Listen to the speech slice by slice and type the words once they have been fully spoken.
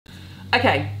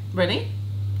Okay, ready?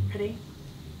 Ready?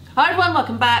 Hi everyone,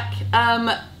 welcome back.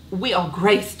 We are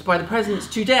graced by the presence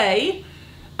today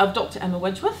of Dr. Emma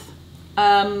Wedgeworth.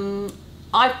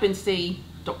 I've been to see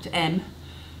Dr. M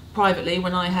privately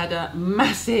when I had a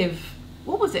massive,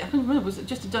 what was it? I can't remember, was it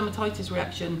just a dermatitis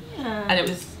reaction? Yeah. And it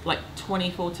was like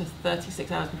 24 to 36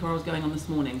 hours before I was going on this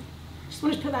morning. Just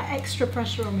wanted to put that extra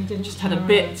pressure on me, didn't you? Just had a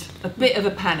bit of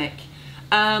a panic.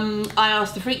 I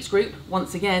asked the Freaks group,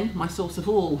 once again, my source of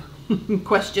all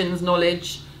questions,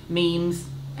 knowledge, memes,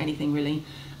 anything really,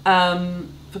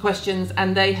 for questions,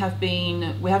 and they have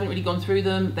been, we haven't really gone through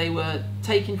them. They were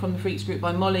taken from the Freaks group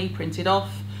by Molly, printed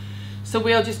off. So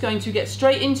we are just going to get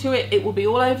straight into it. It will be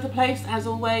all over the place, as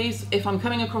always. If I'm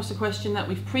coming across a question that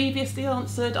we've previously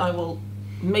answered, I will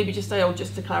maybe just say, oh,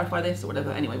 just to clarify this or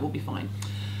whatever. Anyway, we'll be fine.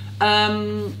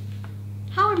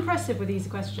 How impressive were these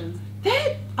questions?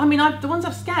 I mean, the ones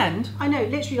I've scanned. I know,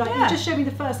 literally, like, Yeah. you just showed me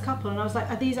the first couple and I was like,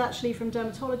 are these actually from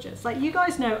dermatologists? Like, you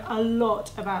guys know a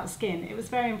lot about skin. It was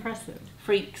very impressive.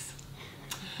 Freaks.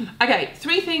 Okay,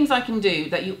 3 things I can do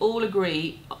that you all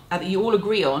agree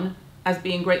on as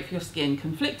being great for your skin.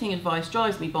 Conflicting advice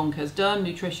drives me bonkers. Derm,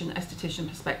 nutrition, esthetician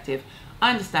perspective.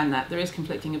 I understand that there is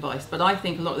conflicting advice, but I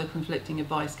think a lot of the conflicting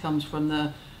advice comes from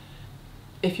the,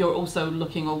 if you're also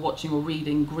looking or watching or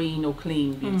reading green or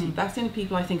clean beauty. That's the only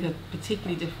people I think are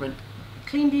particularly different.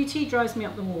 Clean beauty drives me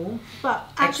up the wall, but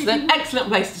actually... Excellent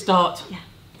place to start. Yeah,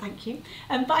 thank you.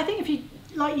 But I think if you,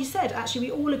 like you said, actually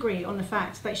we all agree on the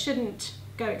fact that you shouldn't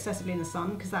go excessively in the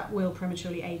sun because that will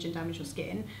prematurely age and damage your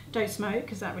skin. Don't smoke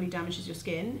because that really damages your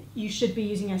skin. You should be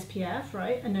using SPF,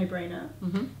 right? A no-brainer.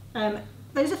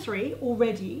 Those are 3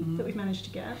 already that we've managed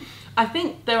to get. I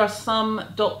think there are some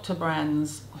doctor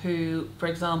brands who, for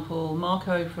example,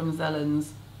 Marco from Zellens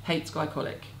hates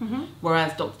glycolic,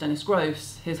 whereas Dr. Dennis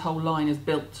Gross, his whole line is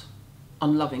built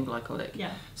on loving glycolic.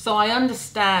 Yeah. So I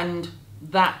understand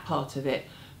that part of it.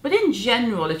 But in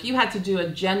general, if you had to do a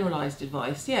generalised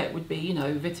advice, yeah, it would be, you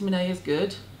know, vitamin A is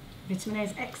good. Vitamin A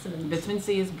is excellent. Vitamin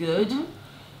C is good.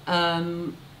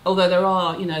 Although there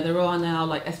are now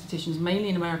like estheticians, mainly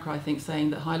in America, I think, saying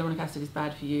that hyaluronic acid is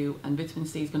bad for you and vitamin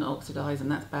C is going to oxidise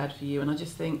and that's bad for you. And I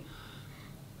just think,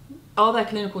 are there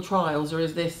clinical trials or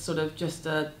is this sort of just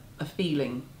a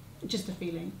feeling? Just a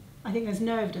feeling. I think there's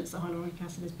no evidence that hyaluronic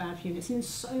acid is bad for you. And it's in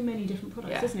so many different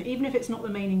products, Yeah. isn't it? Even if it's not the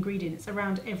main ingredient, it's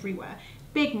around everywhere.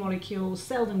 Big molecules,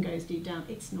 seldom goes deep down.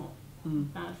 It's not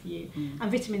bad for you.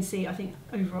 And vitamin C, I think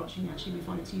overarching actually we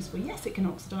find it's useful. Yes, it can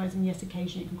oxidise and yes,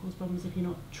 occasionally it can cause problems if you're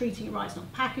not treating it right, it's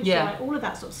not packaged right, all of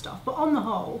that sort of stuff. But on the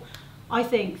whole, I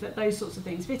think that those sorts of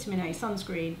things, vitamin A,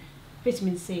 sunscreen,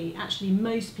 vitamin C, actually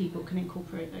most people can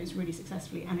incorporate those really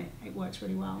successfully and it works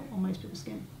really well on most people's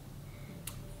skin.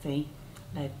 See,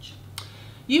 ledge.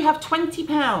 You have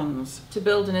 £20 to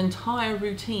build an entire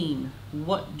routine.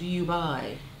 What do you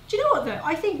buy? Do you know what though?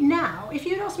 I think now, if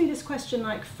you had asked me this question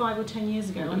like 5 or 10 years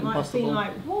ago, I might have been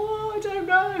like, whoa, I don't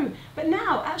know. But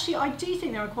now, actually, I do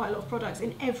think there are quite a lot of products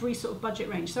in every sort of budget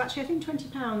range. So actually, I think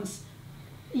 £20,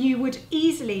 you would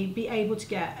easily be able to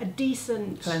get a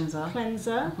decent cleanser,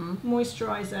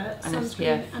 moisturiser,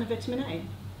 sunscreen, and a vitamin A.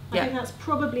 I think that's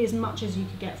probably as much as you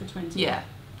could get for 20. Yeah,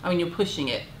 I mean, you're pushing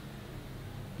it.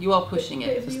 You are pushing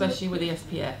it, especially with the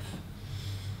SPF.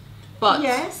 But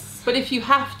yes. But if you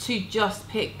have to just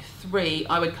pick 3,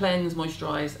 I would cleanse,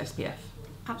 moisturise, SPF.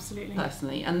 Absolutely.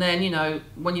 Personally. And then, you know,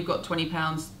 when you've got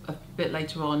 £20 a bit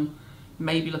later on,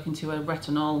 maybe look into a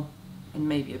retinol and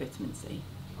maybe a vitamin C.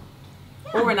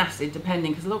 Yeah. Or an acid,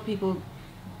 depending, because a lot of people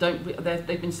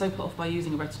they've been so put off by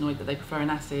using a retinoid that they prefer an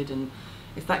acid, and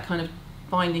it's that kind of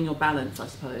finding your balance, I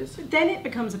suppose. But then it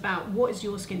becomes about what is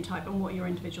your skin type and what your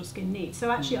individual skin needs. So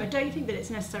actually, I don't think that it's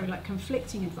necessarily like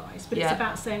conflicting advice, but it's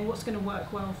about saying what's going to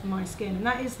work well for my skin. And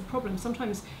that is the problem.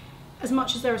 Sometimes, as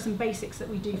much as there are some basics that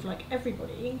we do for like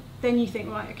everybody, then you think,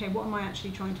 right, okay, what am I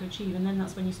actually trying to achieve? And then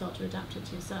that's when you start to adapt it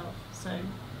to yourself. So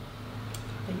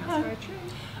I think that's very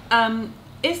true.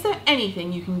 Is there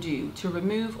anything you can do to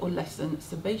remove or lessen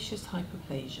sebaceous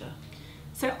hyperplasia?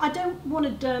 So I don't want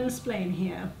to derm-splain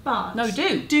here, but no,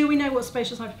 do we know what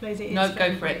sebaceous hyperplasia is? No,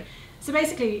 go for it. So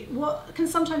basically, what can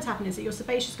sometimes happen is that your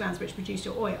sebaceous glands, which produce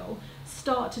your oil,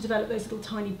 start to develop those little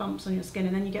tiny bumps on your skin,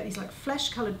 and then you get these like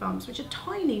flesh-coloured bumps, which are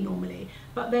tiny normally,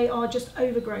 but they are just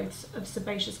overgrowths of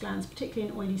sebaceous glands,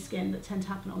 particularly in oily skin, that tend to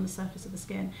happen on the surface of the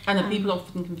skin. And people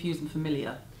often confuse them for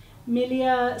milia.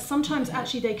 Milia, sometimes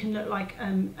actually they can look like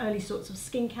early sorts of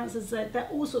skin cancers. There are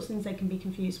all sorts of things they can be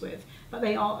confused with, but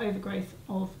they are overgrowth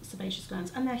of sebaceous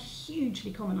glands, and they're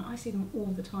hugely common. I see them all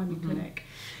the time in clinic.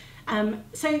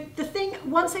 So the thing,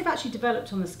 once they've actually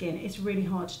developed on the skin, it's really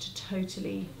hard to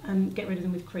totally get rid of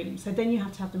them with cream. So then you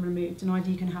have to have them removed, and either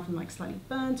you can have them like slightly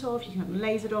burnt off, you can have them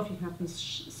lasered off, you can have them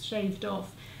shaved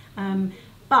off.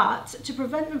 But to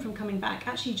prevent them from coming back,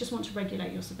 actually you just want to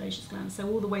regulate your sebaceous glands. So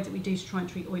all the ways that we do to try and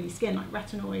treat oily skin, like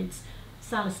retinoids,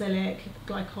 salicylic,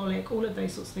 glycolic, all of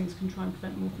those sorts of things can try and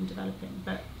prevent them all from developing.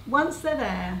 But once they're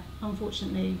there,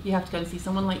 unfortunately, you have to go and see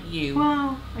someone like you.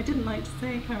 Well, I didn't like to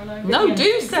say, Caroline. No, yes,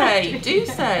 do exactly. say, do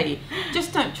say.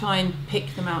 Just don't try and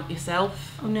pick them out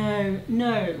yourself. Oh no,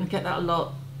 no. I get that a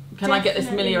lot. Can Definitely I get this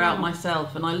Milia out not.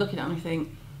 myself? And I look at it and I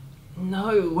think,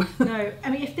 no. No, I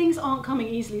mean, if things aren't coming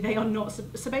easily, they are not.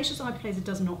 Sebaceous hyperplasia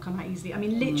does not come out easily. I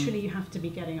mean, literally, you have to be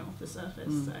getting it off the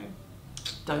surface. So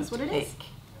Don't that's what it is.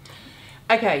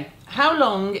 Okay, how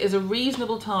long is a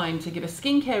reasonable time to give a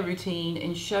skincare routine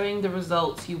in showing the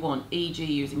results you want, e.g.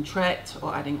 using Tret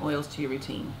or adding oils to your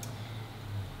routine?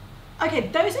 Okay,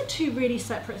 those are two really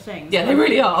separate things. Yeah, they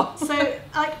really are. So,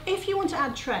 like, if you want to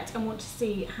add Tret and want to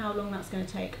see how long that's going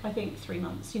to take, I think 3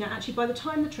 months. You know, actually, by the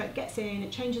time the Tret gets in,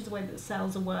 it changes the way that the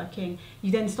cells are working.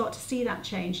 You then start to see that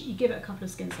change. You give it a couple of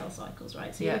skin cell cycles,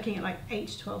 right? So you're looking at like 8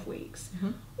 to 12 weeks.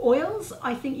 Oils,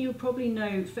 I think you'll probably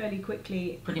know fairly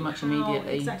quickly. Pretty much how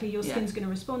immediately. exactly your skin's going to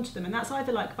respond to them, and that's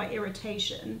either like by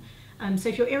irritation. So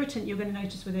if you're irritant, you're going to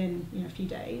notice within a few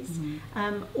days,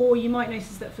 or you might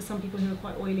notice that for some people who are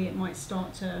quite oily, it might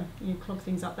start to clog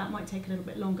things up. That might take a little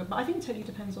bit longer, but I think it totally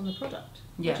depends on the product.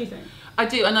 Yeah. What do you think? I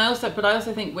do, and I also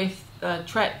think with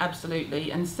Tret,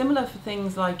 absolutely, and similar for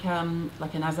things like an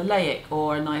azelaic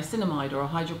or a niacinamide or a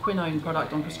hydroquinone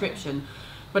product on prescription.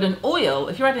 But an oil,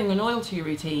 if you're adding an oil to your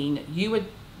routine, you would.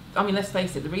 I mean, let's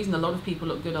face it, the reason a lot of people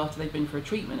look good after they've been for a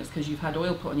treatment is because you've had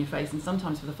oil put on your face, and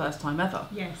sometimes for the first time ever.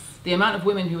 Yes. The amount of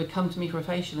women who would come to me for a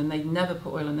facial and they'd never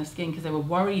put oil on their skin because they were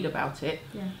worried about it.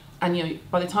 Yeah. And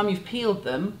by the time you've peeled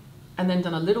them and then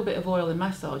done a little bit of oil and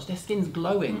massage, their skin's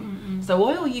glowing. So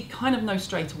oil, you kind of know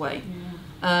straight away.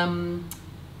 Yeah.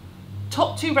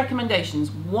 Top 2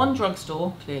 recommendations: 1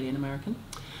 drugstore, clearly an American,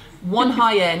 1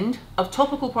 high end of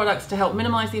topical products to help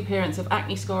minimize the appearance of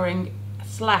acne scarring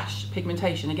 /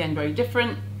 pigmentation. Again, very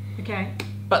different. Okay.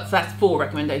 But that's 4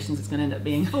 recommendations it's going to end up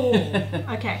being. 4.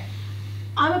 Okay.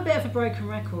 I'm a bit of a broken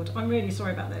record. I'm really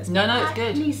sorry about this. No, it's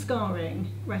good. Acne scarring,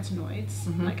 retinoids,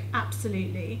 like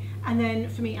absolutely. And then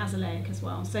for me, azelaic as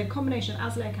well. So combination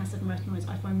of azelaic acid and retinoids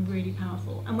I find really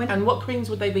powerful. And what creams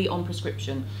would they be on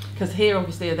prescription? Because here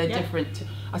obviously they're different.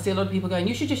 I see a lot of people going,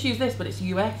 you should just use this, but it's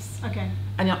US. Okay.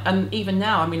 And even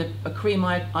now, I mean, a cream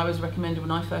I was recommended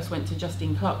when I first went to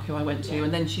Justine Cluck, who I went to,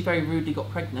 and then she very rudely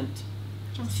got pregnant.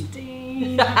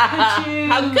 Justine, how could you?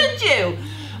 How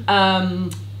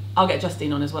could you? I'll get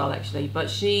Justine on as well, actually. But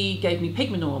she gave me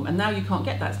Pigmenorm, and now you can't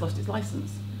get that. It's lost its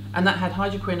license. And that had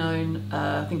hydroquinone,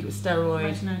 I think it was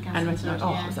steroid, and retinoic.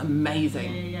 Oh, yeah. It was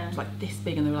amazing. Yeah. It was like this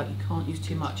big, and they were like, you can't use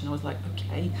too much. And I was like,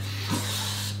 okay.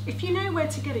 If you know where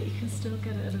to get it, you can still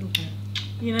get it a little bit.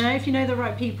 If you know the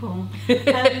right people.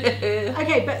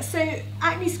 Okay, but so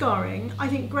acne scarring, I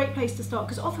think great place to start,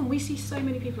 because often we see so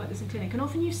many people like this in clinic, and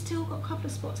often you've still got a couple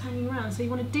of spots hanging around, so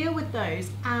you want to deal with those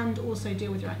and also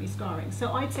deal with your acne scarring.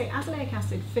 So I'd say azelaic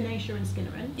acid, Finacea and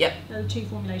Skinnerin. Yep. They're the 2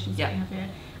 formulations that we have here.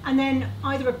 And then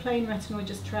either a plain retinoid,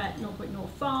 just Tret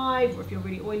 0.05, or if you're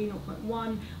really oily,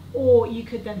 0.1, or you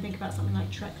could then think about something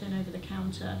like Treclin over the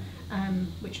counter,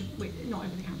 which not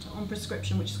over the counter, on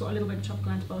prescription, which has got a little bit of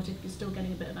topical antibiotic if you're still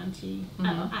getting a bit of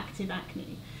active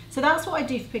acne. So that's what I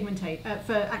do for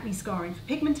acne scarring. For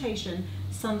pigmentation,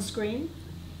 sunscreen.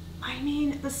 I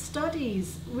mean, the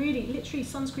studies really, literally,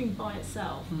 sunscreen by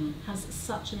itself has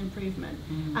such an improvement.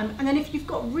 And then if you've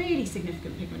got really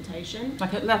significant pigmentation, I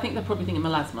think they're probably thinking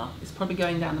melasma. It's probably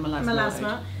going down the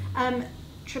melasma.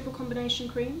 triple combination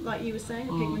cream, like you were saying,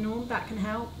 Pigmenorm, that can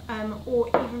help, or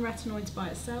even retinoids by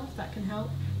itself, that can help.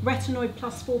 Retinoid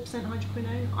plus 4%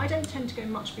 hydroquinone. I don't tend to go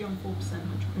much beyond 4%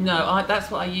 hydroquinone. No,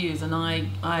 that's what I use, and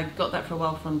I got that for a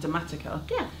while from Dermatologist.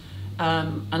 Yeah.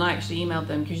 And I actually emailed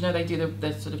them, because they do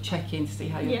the sort of check-in to see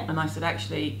how you, and I said,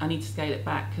 actually, I need to scale it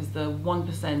back, because the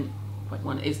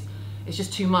 1.1 is it's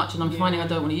just too much, and I'm finding I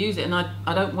don't want to use it, and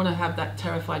I don't want to have that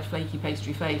terrified flaky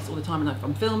pastry face all the time. And if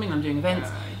I'm filming, I'm doing events,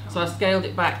 so I scaled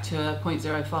it back to a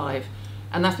 0.05,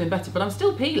 and that's been better. But I'm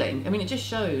still peeling. I mean, it just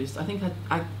shows. I think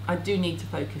I do need to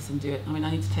focus and do it. I mean,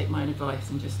 I need to take my own advice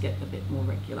and just get a bit more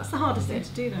regular. That's the hardest thing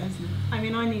to do, though, isn't it? I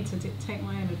mean, I need to take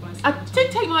my own advice. I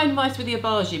did take my own advice with the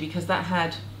Abaji, because that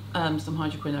had some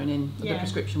hydroquinone in the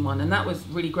prescription one, and that was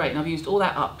really great, and I've used all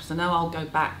that up, so now I'll go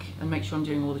back and make sure I'm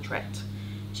doing all the Tret.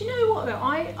 Do you know what though?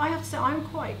 I have to say I'm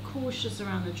quite cautious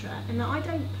around the Tret, and that I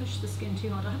don't push the skin too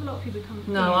hard. I have a lot of people come.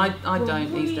 No, I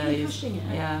don't really these days. Pushing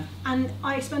it. Yeah. And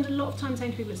I spend a lot of time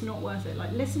saying to people it's not worth it.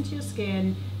 Like, listen to your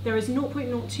skin. There is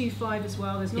 0.025 as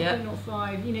well. There's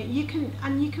 0.05. You know, you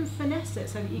can finesse it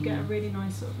so that you get a really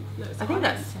nice sort of look. So I think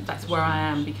that's where I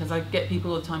am, because I get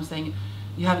people all the time saying,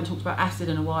 you haven't talked about acid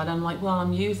in a while. I'm like, well,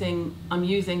 I'm using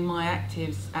my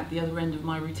actives at the other end of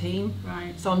my routine,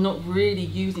 right? So I'm not really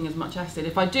using as much acid.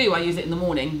 If I do, I use it in the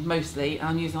morning mostly, and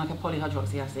I'm using like a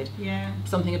polyhydroxy acid,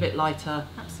 something a bit lighter.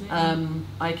 Absolutely.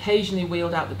 I occasionally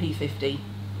wheeled out the P50.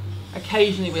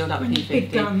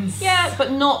 Big guns. Yeah,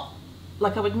 but not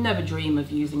like, I would never dream of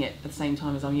using it at the same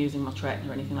time as I'm using my Tret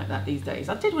or anything like that these days.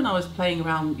 I did when I was playing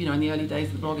around, you know, in the early days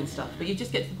of the blog and stuff. But you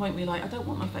just get to the point where you're like, I don't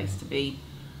want my face to be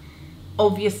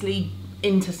obviously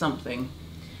into something.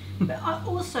 But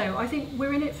I think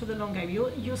we're in it for the long game.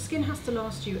 Your skin has to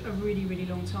last you a really, really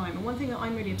long time. And one thing that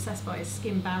I'm really obsessed by is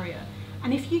skin barrier.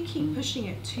 And if you keep pushing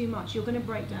it too much, you're going to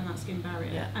break down that skin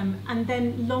barrier. Yeah. And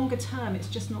then longer term, it's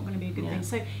just not going to be a good thing.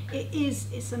 So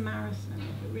it's a marathon.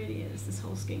 It really is, this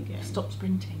whole skin game. Stop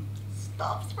sprinting.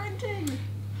 Stop sprinting.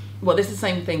 Well, this is the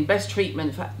same thing. Best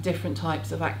treatment for different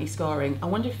types of acne scarring. I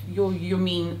wonder if you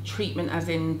mean treatment as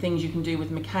in things you can do with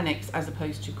mechanics as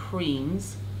opposed to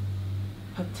creams,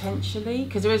 potentially?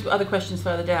 Because there is other questions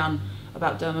further down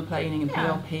about dermaplaning and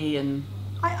PRP and...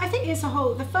 I think it's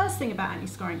the first thing about acne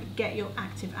scarring, get your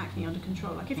active acne under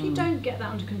control. Like, if you don't get that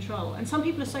under control, and some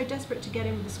people are so desperate to get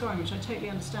in with the scarring, which I totally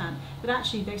understand, but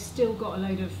actually they've still got a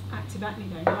load of active acne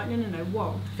going. They're like, no,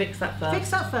 whoa. Fix that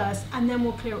first, and then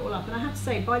we'll clear it all up. And I have to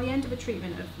say, by the end of a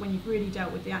treatment, when you've really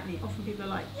dealt with the acne, often people are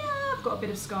like, yeah, I've got a bit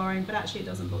of scarring, but actually it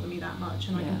doesn't bother me that much,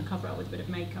 and I can cover it up with a bit of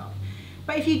makeup.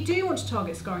 But if you do want to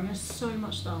target scarring, there's so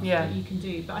much stuff that you can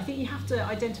do. But I think you have to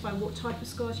identify what type of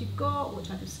scars you've got, what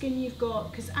type of skin you've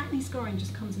got, because acne scarring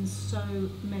just comes in so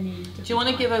many different Do you want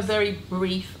to types. give a very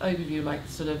brief overview, like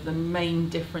sort of the main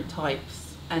different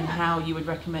types and how you would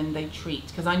recommend they treat?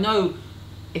 Because I know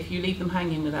if you leave them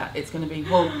hanging with that, it's going to be,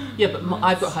 well, yeah, but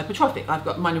I've got hypertrophic, I've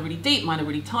got mine are really deep, mine are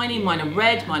really tiny, mine are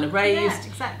red, mine are raised. Yeah,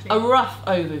 exactly. A rough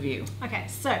overview. Okay,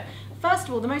 so first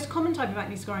of all, the most common type of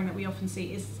acne scarring that we often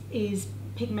see is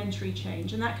pigmentary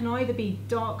change, and that can either be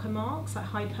darker marks like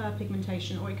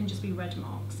hyperpigmentation, or it can just be red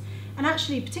marks. And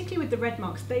actually, particularly with the red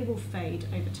marks, they will fade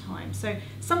over time. So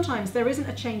sometimes there isn't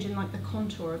a change in like the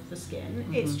contour of the skin,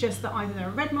 it's just that either there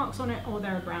are red marks on it or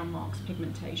there are brown marks,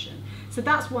 pigmentation. So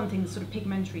that's one thing, the sort of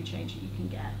pigmentary change that you can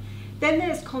get. Then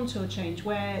there's contour change,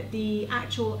 where the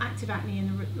actual active acne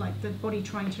and the body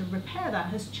trying to repair that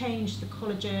has changed the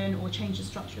collagen or changed the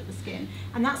structure of the skin,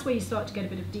 and that's where you start to get a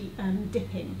bit of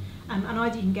dipping. And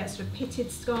either you can get sort of pitted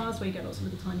scars where you get lots of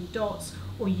little tiny dots,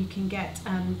 or you can get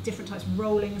different types of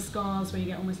rolling scars where you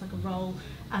get almost like a roll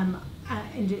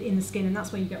in the skin, and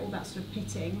that's where you get all that sort of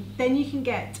pitting. Then you can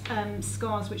get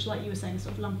scars which, like you were saying,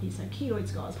 sort of lumpy, so keloid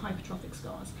scars, hypertrophic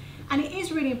scars. And it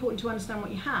is really important to understand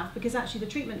what you have, because actually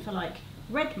the treatment for like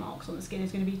red marks on the skin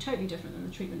is going to be totally different than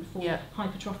the treatment for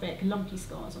hypertrophic, lumpy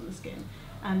scars on the skin.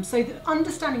 So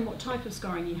understanding what type of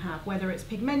scarring you have, whether it's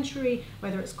pigmentary,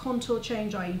 whether it's contour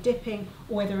change, i.e. dipping,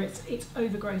 or whether it's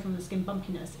overgrowth on the skin,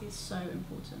 bumpiness, is so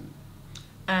important.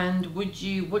 And what do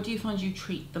you find you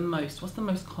treat the most? What's the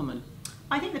most common?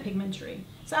 I think the pigmentary.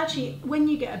 So actually, when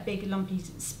you get a big lumpy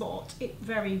spot, it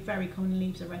very, very commonly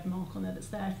leaves a red mark on there that's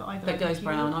there for either. That goes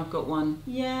brown. I've got one.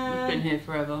 Yeah. It's been here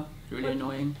forever. It's really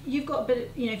annoying. You've got a bit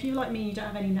of, if you like me, you don't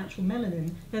have any natural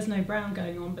melanin, there's no brown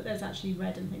going on, but there's actually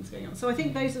red and things going on. So I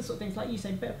think those are the sort of things, like you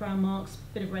say, bit of brown marks,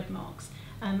 bit of red marks.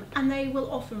 And they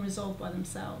will often resolve by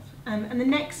themselves. And the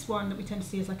next one that we tend to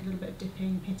see is like a little bit of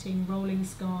dipping, pitting, rolling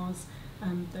scars,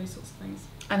 those sorts of things.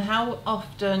 And how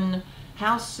often,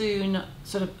 how soon,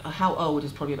 sort of, how old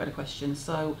is probably a better question.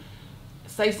 So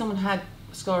say someone had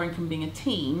scarring from being a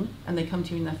teen and they come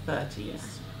to you in their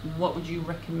 30s. What would you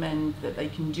recommend that they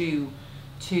can do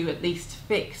to at least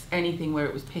fix anything where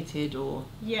it was pitted or...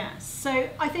 Yeah, so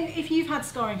I think if you've had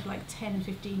scarring for like 10,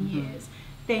 15 years,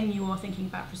 then you are thinking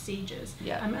about procedures.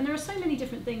 Yeah. And there are so many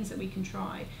different things that we can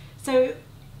try. So,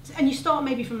 and you start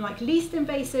maybe from like least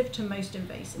invasive to most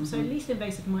invasive. So least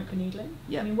invasive microneedling,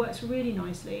 I mean, works really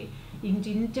nicely. You can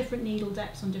do different needle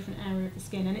depths on different area of the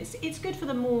skin, and it's good for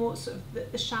the more sort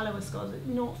of the shallower scars,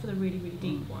 not for the really, really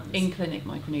deep ones. In clinic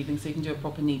microneedling, so you can do a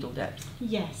proper needle depth.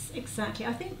 Yes, exactly.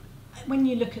 I think when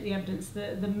you look at the evidence,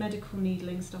 the medical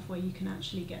needling stuff where you can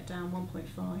actually get down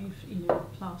 1.5,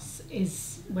 plus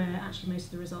is where actually most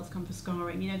of the results come for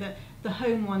scarring. The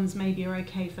home ones maybe are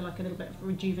okay for like a little bit of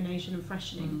rejuvenation and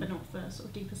freshening, but not for sort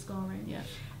of deeper scarring. Yeah.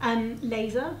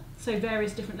 Laser, so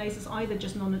various different lasers, either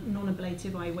just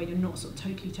non-ablative, i.e. where you're not sort of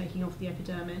totally taking off the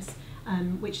epidermis,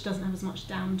 which doesn't have as much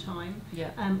downtime,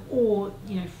 or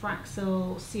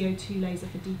Fraxel, CO2 laser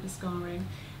for deeper scarring.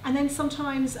 And then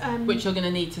sometimes... which you're going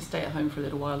to need to stay at home for a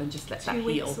little while and just let that heal. 2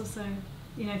 weeks or so.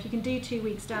 If you can do 2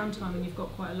 weeks downtime and you've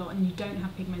got quite a lot and you don't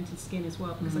have pigmented skin as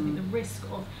well, because I think the risk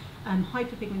of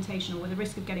hyperpigmentation or the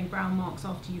risk of getting brown marks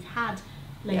after you've had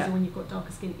laser when you've got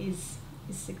darker skin is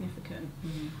significant.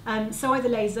 So either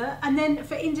laser, and then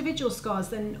for individual scars,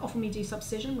 then often we do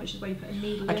subcision, which is where you put a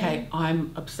needle in. Okay,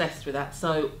 I'm obsessed with that.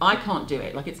 So I can't do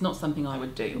it. Like, it's not something I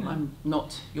would do. No. I'm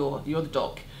not you're the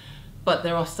doc. But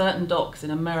there are certain docs in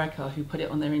America who put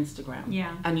it on their Instagram.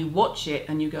 Yeah. And you watch it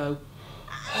and you go,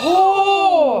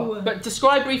 oh! But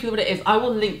describe briefly what it is. I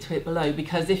will link to it below,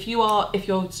 because if you're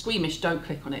squeamish, don't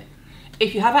click on it.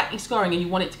 If you have acne scarring and you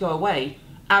want it to go away,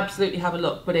 absolutely have a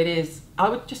look. But it is, I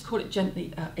would just call it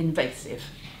gently invasive.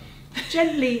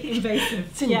 Gently invasive.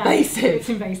 It's invasive. It's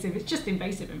invasive. It's just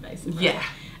invasive. Right? Yeah.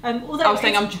 Although I was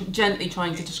saying I'm gently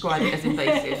trying to describe it as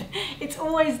invasive. It's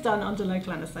always done under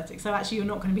local anaesthetic, so actually you're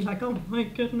not going to be like, oh my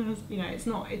goodness, it's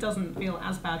not. It doesn't feel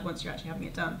as bad once you're actually having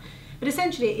it done. But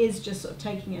essentially, it is just sort of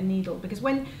taking a needle, because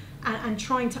and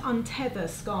trying to untether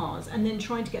scars, and then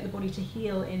trying to get the body to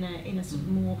heal in a sort of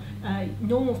more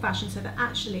normal fashion, so that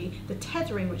actually the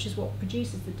tethering, which is what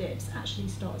produces the dips, actually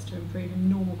starts to improve, and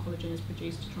normal collagen is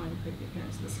produced to try and improve the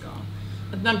appearance of the scar.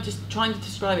 And I'm just trying to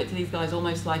describe it to these guys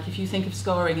almost like, if you think of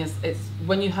scarring as, it's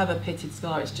when you have a pitted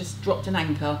scar, it's just dropped an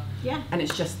anchor, and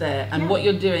it's just there. And what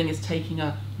you're doing is taking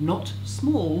a not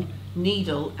small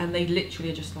needle, and they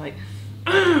literally are just like,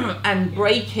 and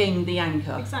breaking the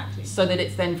anchor. Exactly. So that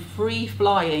it's then free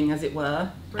flying, as it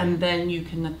were, and then you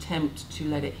can attempt to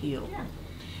let it heal. Yeah.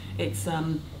 It's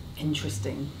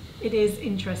interesting. It is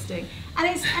interesting,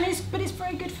 but it's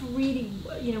very good for really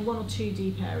 1 or 2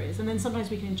 deep areas, and then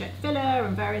sometimes we can inject filler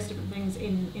and various different things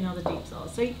in other deep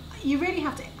scars. So you really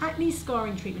have to, acne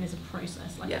scarring treatment is a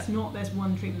process. It's not, there's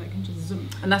one treatment that can just zoom.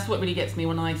 And that's what really gets me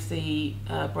when I see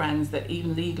brands that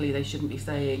even legally they shouldn't be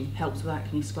saying helps with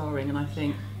acne scarring, and I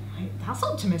think, that's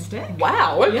optimistic.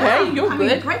 Wow, okay, you're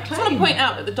good. Great claim. I just want to point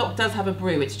out that the doc does have a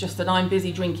brew, it's just that I'm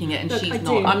busy drinking it and she's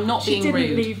not. I'm not being rude. She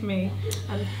didn't leave me.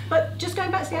 But just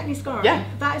going back to the acne scarring,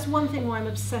 that is one thing why I'm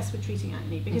obsessed with treating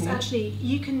acne, because actually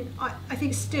you can, I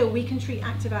think still we can treat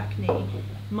active acne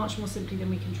much more simply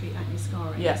than we can treat acne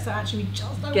scarring. Yeah. So actually we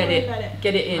just don't let it.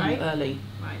 Get it in early.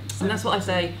 Right. And that's what I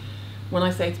say when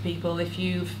I say to people, if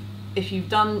you've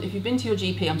been to your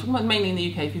GP, I'm talking about mainly in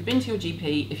the UK, if you've been to your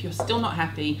GP, if you're still not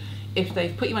happy, if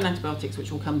they've put you on antibiotics,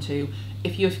 which we'll come to,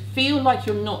 if you feel like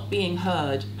you're not being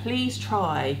heard, please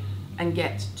try and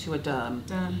get to a derm.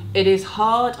 It is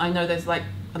hard. I know there's like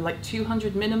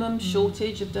 200 minimum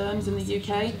shortage of derms in the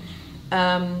UK.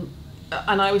 And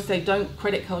I always say, don't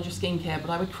credit card your skincare, but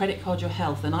I would credit card your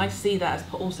health. And I see that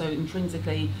as also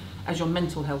intrinsically as your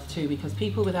mental health too, because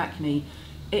people with acne,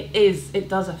 it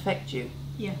does affect you.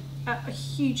 Yeah.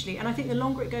 Hugely, and I think the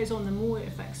longer it goes on, the more it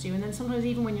affects you. And then sometimes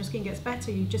even when your skin gets better,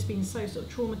 you've just been so sort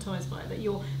of traumatized by it that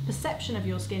your perception of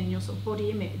your skin and your sort of body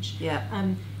image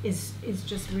is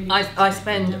just really. I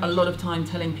spend a lot of time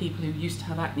telling people who used to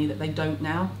have acne that they don't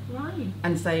now,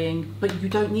 and saying, but you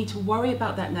don't need to worry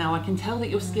about that now. I can tell that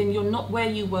your skin, you're not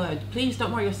where you were. Please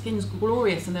don't worry, your skin's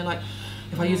glorious. And they're like,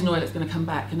 if I use an oil, it's going to come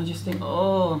back. And I just think,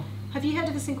 oh. Have you heard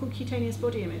of this thing called cutaneous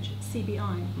body image,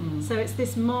 CBI? So it's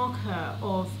this marker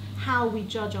of how we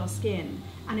judge our skin,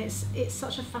 and it's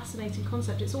such a fascinating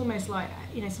concept. It's almost like,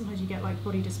 sometimes you get like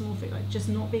body dysmorphic, like just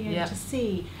not being able to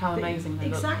see how amazing they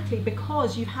look. Exactly,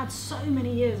 because you've had so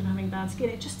many years of having bad skin,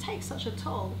 it just takes such a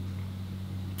toll.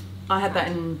 I had that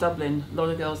in Dublin. A lot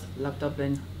of girls love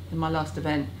Dublin in my last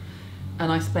event,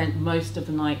 and I spent most of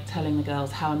the night telling the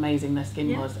girls how amazing their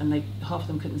skin was, and half of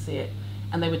them couldn't see it.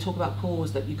 And they would talk about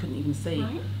pores that you couldn't even see.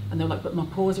 And they were like, but my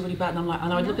pores are really bad. And I'm like,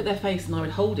 and I would look at their face and I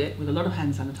would hold it with a lot of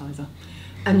hand sanitizer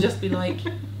and just be like,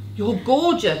 you're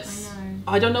gorgeous.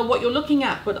 I don't know what you're looking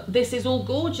at, but this is all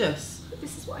gorgeous. But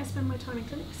this is what I spend my time in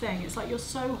clinic saying. It's like, you're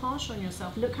so harsh on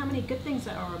yourself. Look how many good things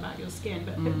there are about your skin.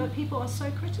 But people are so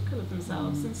critical of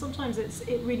themselves. And sometimes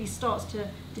it really starts to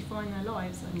define their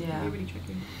lives. And it can be really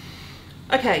tricky.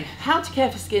 Okay, how to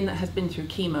care for skin that has been through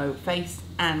chemo, face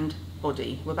and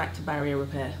body. We're back to barrier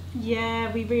repair.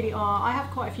 Yeah, we really are. I have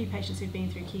quite a few patients who've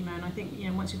been through chemo, and I think, you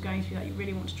know, once you're going through that, you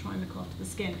really want to try and look after the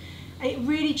skin. It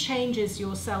really changes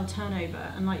your cell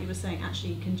turnover, and like you were saying,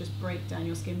 actually can just break down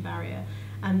your skin barrier.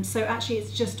 So actually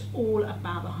it's just all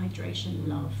about the hydration,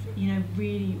 love. You know,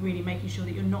 really, really making sure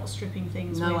that you're not stripping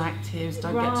things. No with, actives,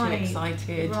 don't get too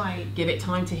excited. Right. Give it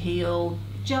time to heal.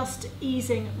 Just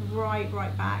easing right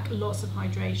back, lots of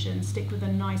hydration, stick with a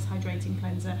nice hydrating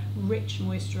cleanser, rich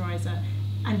moisturiser,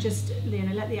 and just, you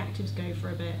know, let the actives go for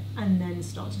a bit and then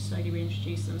start to slowly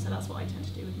reintroduce them. So that's what I tend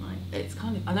to do with mine. It's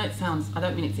kind of, I know it sounds, I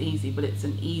don't mean it's easy, but it's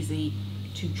an easy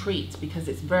to treat because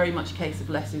it's very much a case of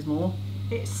less is more.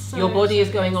 It's so your body is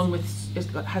going on with,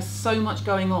 has so much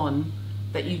going on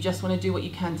that you just want to do what you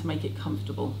can to make it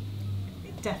comfortable.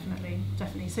 Definitely.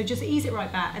 So just ease it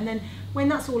right back, and then when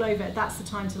that's all over, that's the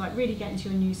time to like really get into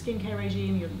your new skincare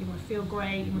regime. You want to feel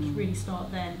great. You want to really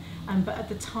start then. But at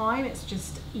the time, it's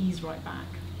just ease right back.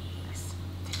 Yes,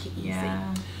 take it easy.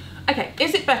 Yeah. Okay,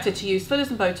 is it better to use fillers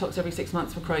and Botox every 6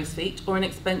 months for crow's feet, or an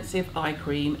expensive eye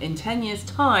cream? In 10 years'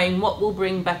 time, what will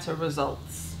bring better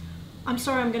results? I'm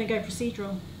sorry, I'm going to go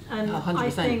procedural. 100%.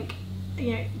 I think,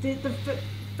 you know, the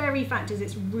very fact is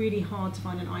it's really hard to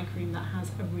find an eye cream that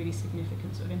has a really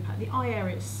significant sort of impact. The eye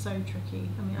area is so tricky.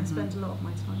 I mean, I spend a lot of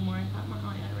my time worrying about my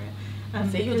eye area.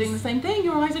 See, you're doing the same thing.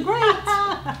 Your eyes are great.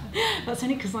 That's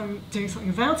only because I'm doing something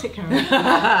about it, Karen. But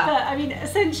I mean,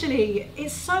 essentially,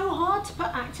 it's so hard to put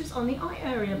actives on the eye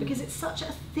area because it's such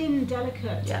a thin,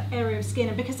 delicate area of skin,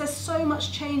 and because there's so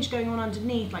much change going on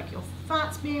underneath, like your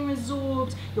fat's being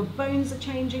resorbed, your bones are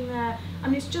changing there,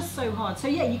 and it's just so hard. So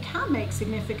yeah, you can make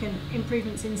significant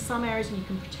improvements in some areas, and you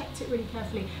can protect it really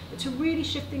carefully. But to really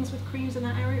shift things with creams in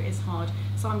that area is hard.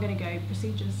 So I'm going to go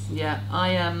procedures. Yeah,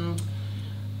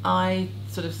 I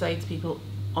sort of say to people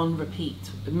on repeat,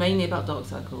 mainly about dark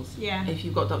circles. Yeah. If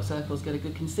you've got dark circles, get a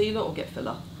good concealer or get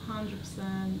filler.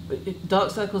 100%.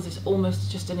 Dark circles is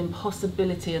almost just an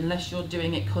impossibility unless you're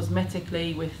doing it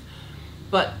cosmetically with,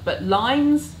 but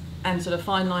lines and sort of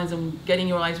fine lines and getting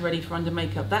your eyes ready for under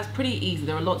makeup, that's pretty easy.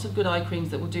 There are lots of good eye creams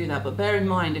that will do that, but bear in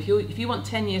mind, if you want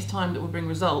 10 years time that will bring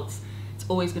results, it's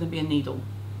always going to be a needle.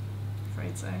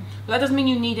 Afraid so. But that doesn't mean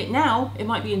you need it now. It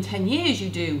might be in 10 years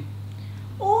you do.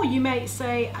 Or you might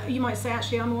say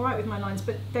actually I'm all right with my lines,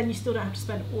 but then you still don't have to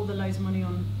spend all the loads of money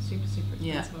on super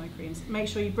expensive eye creams. Make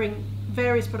sure you bring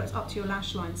various products up to your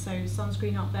lash line. So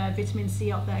sunscreen up there, vitamin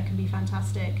C up there can be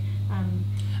fantastic.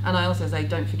 And I also say,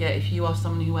 don't forget, if you are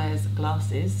someone who wears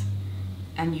glasses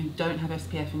and you don't have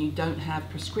SPF and you don't have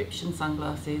prescription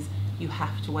sunglasses, you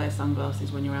have to wear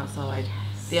sunglasses when you're outside.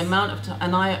 Yes. The amount of time,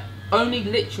 and I only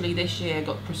literally this year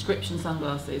got prescription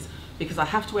sunglasses because I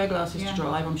have to wear glasses to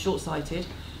drive. I'm short-sighted,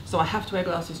 so I have to wear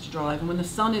glasses to drive, and when the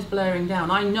sun is blaring down,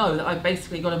 I know that I've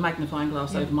basically got a magnifying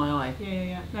glass over my eye.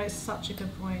 Yeah. No, it's such a good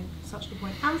point.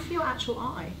 And for your actual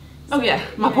eye. So, oh yeah,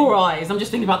 my poor eyes. I'm just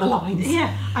thinking about the lines.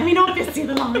 Yeah, I mean obviously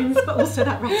the lines, but also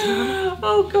that retina.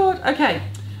 Oh God. Okay.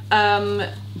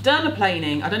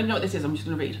 Dermaplaning. I don't even know what this is. I'm just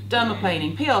going to read.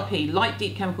 Dermaplaning, PRP, light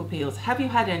deep chemical peels. Have you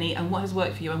had any, and what has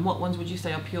worked for you, and what ones would you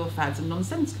say are pure fads and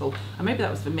nonsensical? And maybe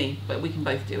that was for me, but we can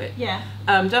both do it. Yeah.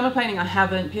 Dermaplaning I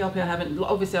haven't. PRP I haven't.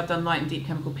 Obviously I've done light and deep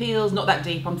chemical peels. Not that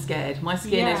deep. I'm scared. My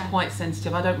skin is quite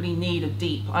sensitive. I don't really need a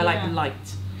deep. I like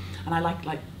light, and I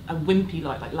like a wimpy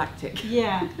light, like lactic.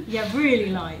 Yeah,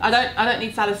 really light. I don't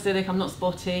need salicylic. I'm not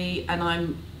spotty,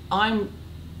 and I'm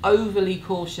overly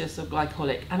cautious of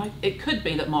glycolic, and it could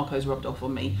be that Marco's rubbed off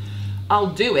on me.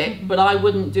 I'll do it, but I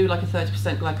wouldn't do like a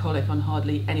 30% glycolic on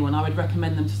hardly anyone. I would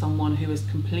recommend them to someone who is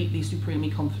completely,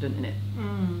 supremely confident in it.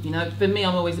 You know, for me,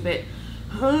 I'm always a bit,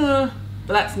 but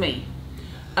that's me.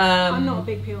 I'm not a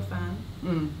big peel fan.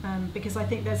 Because I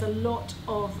think there's a lot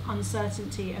of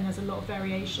uncertainty and there's a lot of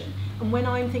variation. And when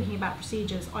I'm thinking about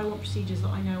procedures, I want procedures that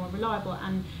I know are reliable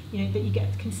and that you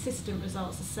get consistent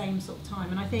results the same sort of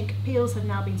time. And I think peels have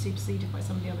now been superseded by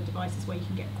some of the other devices where you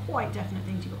can get quite definite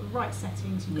things. You've got the right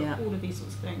settings, you've got all of these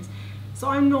sorts of things. So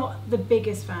I'm not the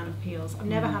biggest fan of peels. I've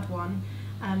never had one.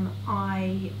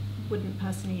 I wouldn't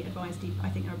personally advise deep. I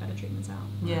think there are better treatments out.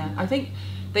 Yeah, I think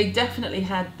they definitely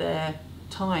had their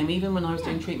time. Even when I was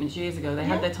doing treatments years ago, they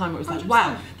had their time where it was like, 100%.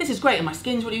 Wow, this is great, and my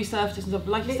skin's really surfaced and stuff.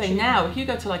 Like you say now, if you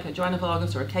go to like a Joanna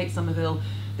Vargas or a Kate Somerville,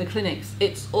 the clinics,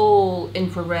 it's all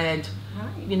infrared.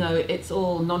 Right. It's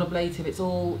all non-ablative. It's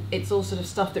all sort of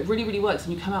stuff that really, really works,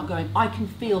 and you come out going, I can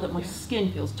feel that my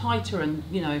skin feels tighter, and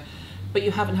but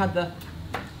you haven't had the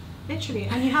literally,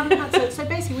 and you haven't had so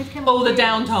basically with chemical all the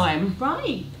downtime.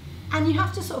 Right. And you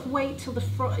have to sort of wait till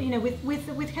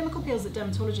with chemical peels that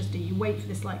dermatologists do, you wait for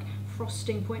this like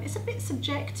frosting point. It's a bit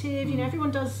subjective,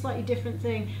 everyone does a slightly different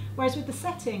thing. Whereas with the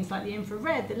settings like the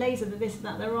infrared, the laser, the this and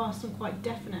that, there are some quite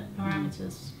definite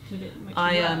parameters with it.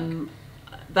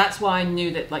 That's why I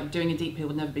knew that like doing a deep peel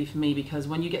would never be for me, because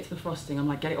when you get to the frosting, I'm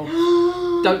like, get it off.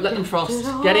 Don't let them frost.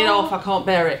 Get it off. I can't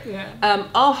bear it. Yeah.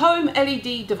 Are home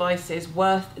LED devices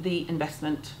worth the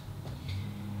investment?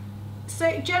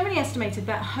 So generally estimated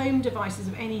that home devices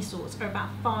of any sort are about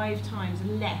 5 times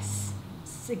less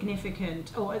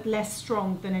significant or less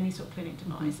strong than any sort of clinic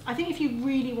device. I think if you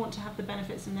really want to have the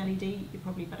benefits of an LED, you're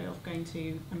probably better off going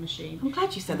to a machine. I'm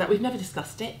glad you said that. We've never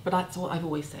discussed it, but that's what I've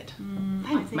always said.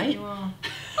 Thanks, mate. You are.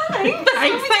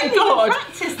 Thank God.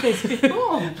 Practiced this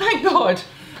before. Thank God.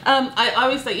 I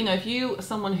always say, if you are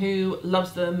someone who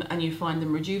loves them and you find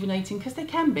them rejuvenating, because they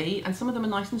can be, and some of them are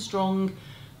nice and strong,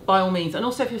 by all means. And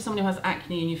also if you're someone who has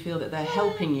acne and you feel that they're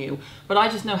helping you. But I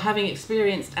just know, having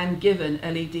experienced and given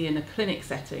LED in a clinic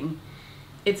setting,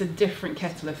 it's a different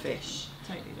kettle of fish.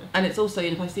 Totally different. And it's also,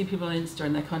 if I see people on Insta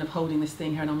and they're kind of holding this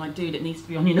thing here and I'm like, dude, it needs to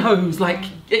be on your nose. Like,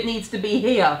 it needs to be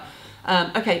here.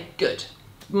 Okay, good.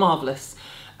 Marvellous.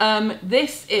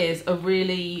 This is a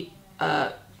really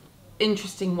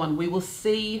interesting one. We will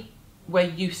see where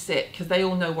you sit, because they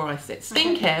all know where I sit.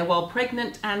 Skincare while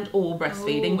pregnant and or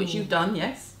breastfeeding, which you've done,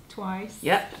 yes? Twice.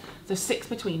 Yep. So 6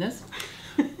 between us.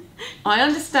 I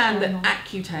understand that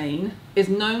Accutane is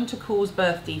known to cause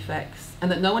birth defects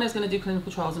and that no one is going to do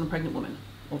clinical trials on a pregnant woman,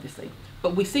 obviously.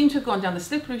 But we seem to have gone down the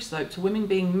slippery slope to women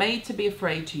being made to be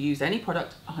afraid to use any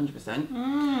product,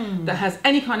 100%, that has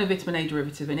any kind of vitamin A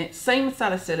derivative in it. Same with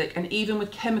salicylic and even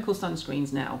with chemical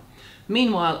sunscreens now.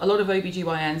 Meanwhile, a lot of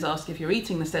OBGYNs ask if you're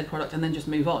eating the said product and then just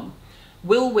move on.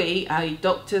 Will we,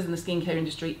 doctors in the skincare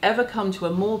industry, ever come to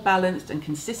a more balanced and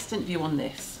consistent view on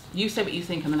this? You say what you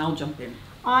think and then I'll jump in.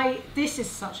 This is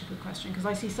such a good question, because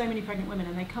I see so many pregnant women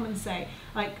and they come and say,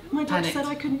 like, my doctor said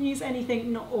I couldn't use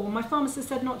anything, or my pharmacist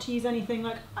said not to use anything,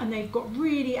 and they've got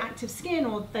really active skin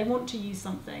or they want to use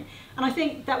something. And I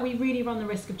think that we really run the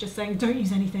risk of just saying, don't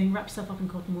use anything, wrap yourself up in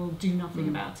cotton wool, do nothing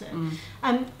about it.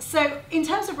 So in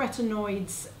terms of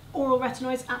retinoids, oral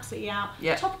retinoids, absolutely out.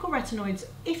 Yeah. Topical retinoids,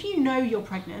 if you know you're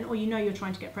pregnant or you know you're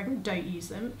trying to get pregnant, don't use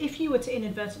them. If you were to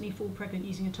inadvertently fall pregnant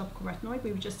using a topical retinoid,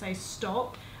 we would just say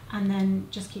stop and then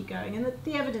just keep going. And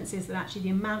the evidence is that actually the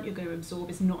amount you're going to absorb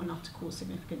is not enough to cause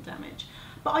significant damage.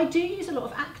 But I do use a lot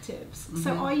of actives.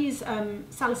 So I use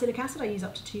salicylic acid, I use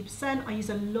up to 2%. I use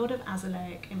a lot of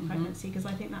azelaic in pregnancy because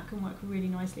I think that can work really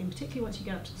nicely, and particularly once you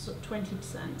get up to sort of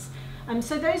 20%.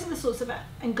 So those are the sorts of,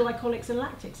 and glycolics and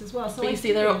lactics as well. So but you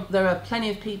see, there are plenty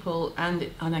of people,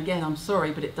 and again, I'm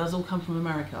sorry, but it does all come from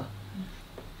America,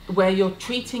 where you're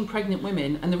treating pregnant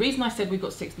women. And the reason I said we've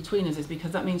got 6 between us is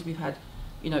because that means we've had,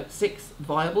 6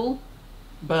 viable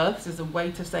births, is a way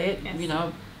to say it.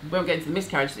 Yes. We won't get into the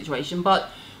miscarriage situation, but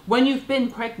when you've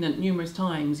been pregnant numerous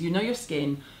times, you know your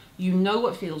skin, you know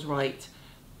what feels right,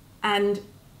 and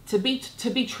to be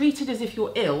treated as if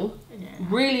you're ill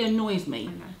really annoys me.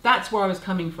 That's where I was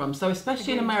coming from. So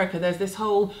especially in America, there's this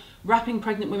whole wrapping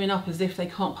pregnant women up as if they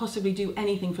can't possibly do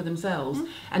anything for themselves,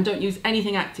 and don't use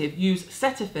anything active. Use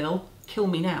Cetaphil, kill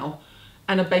me now,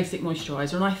 and a basic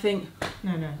moisturiser. And I think,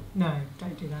 no,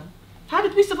 don't do that. How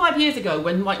did we survive years ago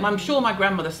when I'm sure my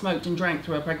grandmother smoked and drank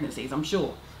through her pregnancies, I'm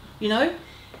sure. Do you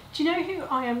know who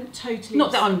I am totally...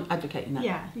 Not that I'm advocating that.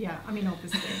 Yeah, I mean,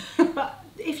 obviously. But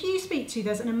if you speak to,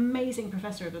 there's an amazing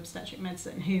professor of obstetric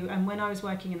medicine who, when I was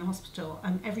working in the hospital,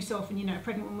 every so often, a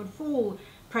pregnant woman would fall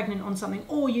pregnant on something,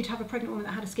 or you'd have a pregnant woman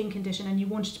that had a skin condition and you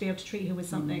wanted to be able to treat her with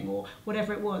something or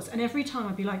whatever it was. And every time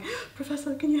I'd be like,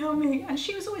 Professor, can you help me? And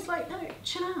she was always like, no,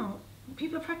 chill out.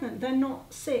 People are pregnant, they're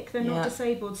not sick, they're not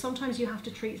disabled. Sometimes you have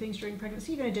to treat things during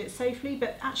pregnancy. You're going to do it safely,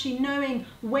 but actually knowing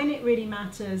when it really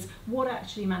matters, what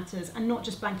actually matters, and not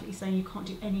just blanketly saying you can't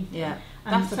do anything. Yeah,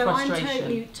 that's the frustration.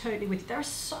 I'm totally with you. There is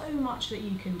so much that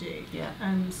you can do. Yeah.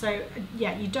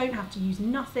 You don't have to use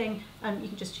nothing. You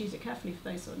can just choose it carefully for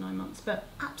those sort of 9 months. But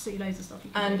absolutely loads of stuff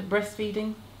you can do. And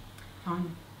breastfeeding?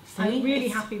 Fine. I'm really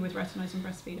happy with retinoids and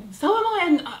breastfeeding. So am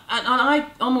I,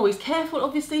 and I'm always careful,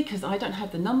 obviously, because I don't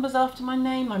have the numbers after my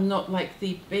name. I'm not like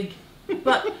the big,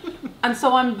 and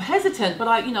so I'm hesitant. But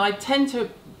I tend to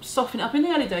soften it up. In the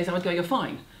early days, I would go, "You're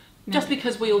fine," just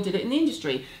because we all did it in the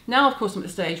industry. Now, of course, I'm at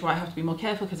the stage where I have to be more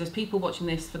careful because there's people watching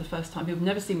this for the first time who've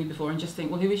never seen me before and just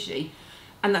think, "Well, who is she?"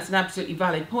 And that's an absolutely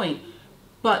valid point.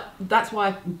 But that's why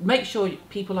I make sure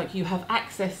people like you have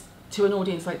access to an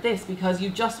audience like this, because you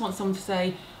just want someone to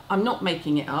say, I'm not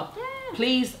making it up.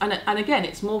 Please, and again,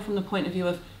 it's more from the point of view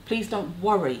of, please don't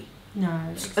worry. No,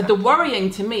 exactly. The worrying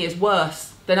to me is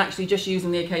worse than actually just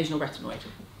using the occasional retinoid.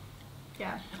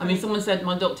 Yeah. I mean, someone said,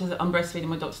 I'm breastfeeding,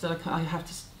 my doctor said I have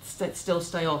to still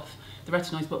stay off the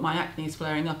retinoids, but my acne is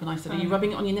flaring up. And I said, are you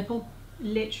rubbing it on your nipple?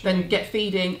 Literally. Then get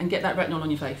feeding and get that retinol on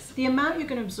your face. The amount you're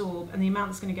going to absorb and the amount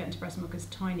that's going to get into breast milk is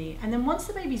tiny. And then once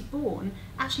the baby's born,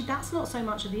 actually that's not so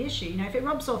much of the issue. You know, if it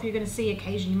rubs off, you're going to see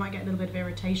occasionally, you might get a little bit of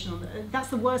irritation on it. That's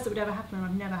the worst that would ever happen, and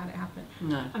I've never had it happen.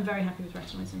 No. I'm very happy with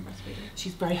retinoids and breastfeeding.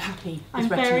 She's very happy I'm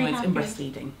with very retinoids and happy.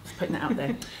 breastfeeding. Just putting that out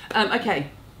there. Okay.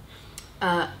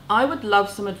 I would love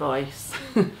some advice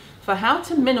for how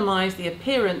to minimise the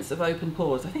appearance of open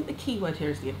pores. I think the key word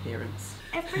here is the appearance.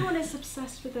 Everyone is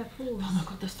obsessed with their pores. Oh my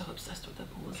God, they're so obsessed with their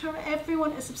pores. Correct.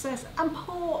 Everyone is obsessed. And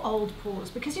poor old pores,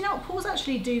 because you know what, pores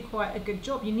actually do quite a good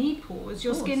job. You need pores.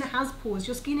 Your skin has pores.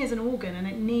 Your skin is an organ and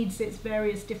it needs its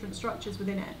various different structures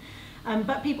within it.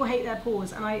 But people hate their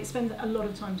pores, and I spend a lot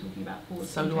of time talking about pores.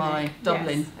 So do I.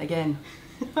 Dublin, again.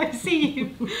 I see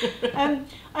you.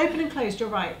 Open and closed, you're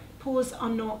right. Pores are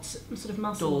not sort of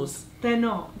muscles. Doors. They're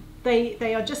not.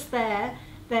 They are just there.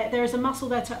 There is a muscle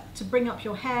there to bring up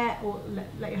your hair or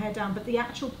let your hair down, but the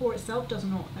actual pore itself does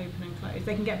not open and close.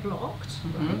 They can get blocked,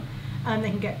 right? And they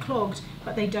can get clogged,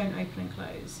 but they don't open and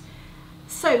close.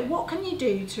 So what can you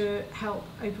do to help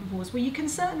open pores? Well, you can't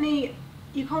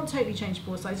totally change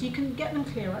pore size. You can get them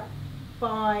clearer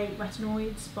by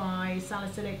retinoids, by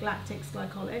salicylic, lactics,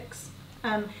 glycolics,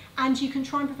 and you can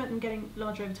try and prevent them getting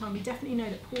larger over time. We definitely know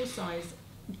that pore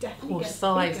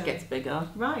size gets bigger.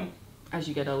 Right. As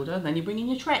you get older, then you bring in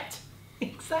your tret.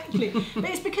 Exactly. But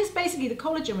it's because basically the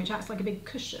collagen, which acts like a big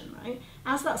cushion, right?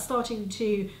 As that's starting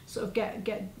to sort of get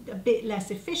a bit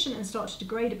less efficient and start to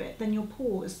degrade a bit, then your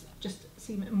pores just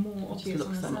seem more obvious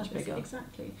on the surface. Much bigger.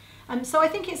 Exactly. So I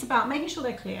think it's about making sure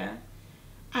they're clear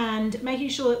and making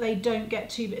sure that they don't get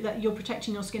too big, that you're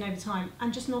protecting your skin over time,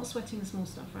 and just not sweating the small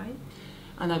stuff, right?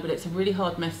 I know, but it's a really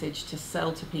hard message to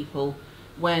sell to people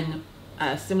when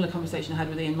a similar conversation I had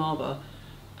with Ian Marber,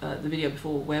 the video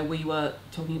before, where we were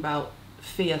talking about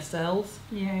fear cells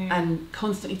and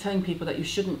constantly telling people that you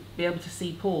shouldn't be able to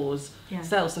see pores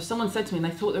cells. So someone said to me, and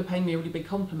they thought they were paying me a really big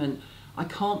compliment, I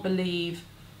can't believe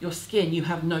your skin, you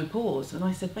have no pores. And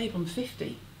I said, babe, I'm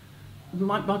 50.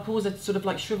 My pores are sort of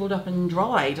like shriveled up and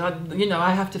dried.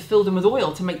 I have to fill them with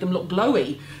oil to make them look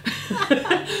glowy.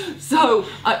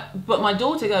 But my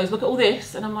daughter goes, look at all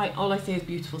this, and I'm like, all I see is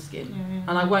beautiful skin,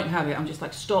 and I won't have it. I'm just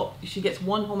like, stop. She gets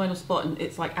one hormonal spot and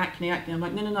it's like acne. I'm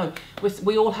like, no.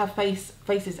 We all have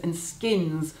faces and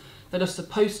skins that are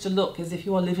supposed to look as if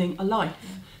you are living a life.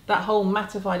 That whole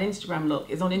mattified Instagram look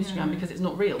is on Instagram because it's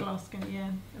not real. Glass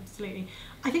skin, absolutely.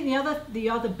 I think the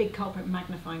other big culprit,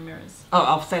 magnifying mirrors. Oh,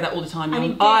 I'll say that all the time. I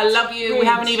mean, I love you. We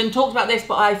haven't even talked about this,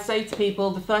 but I say to people,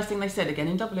 the first thing they said again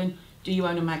in Dublin, do you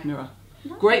own a mag mirror?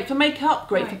 No. Great for makeup,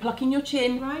 great for plucking your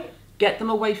chin. Right. Get them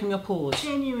away from your pores.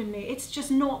 Genuinely, it's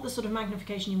just not the sort of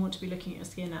magnification you want to be looking at your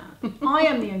skin at. I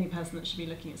am the only person that should be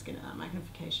looking at skin at that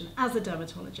magnification. As a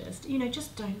dermatologist,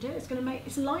 just don't do it.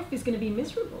 Life is going to be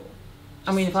miserable.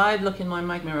 I mean, if I'd look in my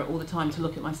mag mirror all the time to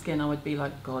look at my skin, I would be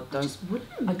like, God, don't. I just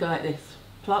wouldn't. I'd go like this,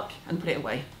 pluck and put it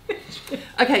away.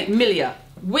 Okay, Milia,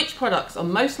 which products are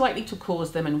most likely to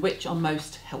cause them and which are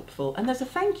most helpful? And there's a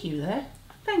thank you there.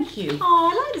 Thank you. Oh,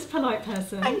 I like this polite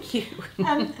person. Thank you.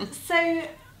 So,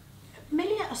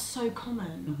 Milia are so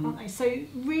common, aren't they? So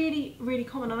really, really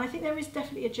common. And I think there is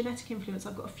definitely a genetic influence.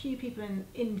 I've got a few people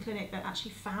in clinic that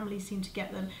actually families seem to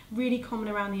get them. Really common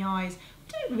around the eyes.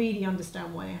 Don't really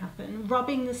understand why it happens.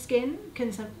 Rubbing the skin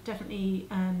can definitely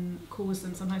cause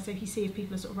them sometimes. So if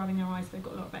people are sort of rubbing their eyes, they've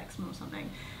got a lot of eczema or something.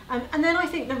 And then I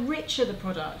think the richer the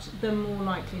product, the more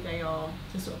likely they are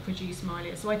to sort of produce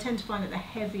milia. So I tend to find that the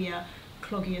heavier,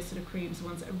 cloggier sort of creams, the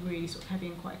ones that are really sort of heavy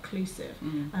and quite occlusive,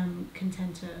 can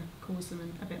tend to cause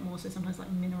them a bit more. So sometimes like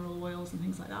mineral oils and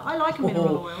things like that. I like a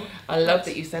mineral oil. I love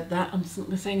that you said that. I'm not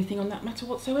going to say anything on that matter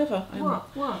whatsoever.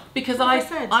 What? Because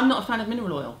I'm not a fan of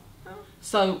mineral oil.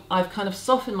 So I've kind of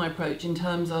softened my approach in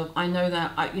terms of, I know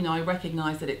that, I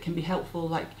recognise that it can be helpful,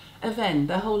 like Aven,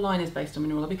 their whole line is based on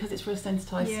mineral oil because it's for a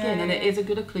sensitised skin and it is a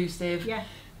good occlusive. Yeah.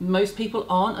 Most people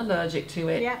aren't allergic to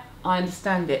it. Yeah. I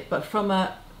understand it, but from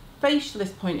a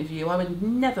facialist point of view, I would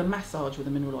never massage with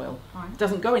a mineral oil. It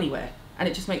doesn't go anywhere and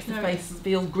it just makes the face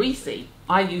feel greasy.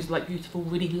 I use like beautiful,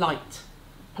 really light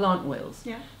plant oils.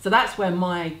 Yeah. So that's where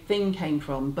my thing came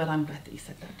from, but I'm glad that you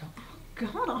said that, Doc.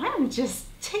 God, I am just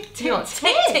tick.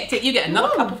 You get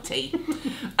another cup of tea.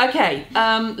 Okay,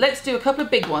 let's do a couple of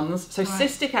big ones. So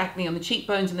cystic acne on the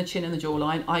cheekbones and the chin and the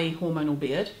jawline, i.e. hormonal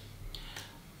beard.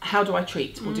 How do I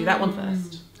treat? We'll do that one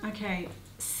first. Okay,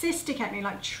 cystic acne,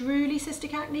 like truly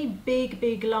cystic acne,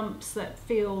 big lumps that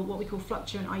feel what we call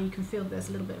fluctuant, i.e. you can feel there's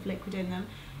a little bit of liquid in them.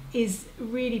 is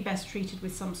really best treated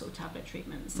with some sort of tablet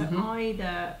treatment. So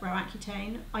either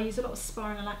Roaccutane, I use a lot of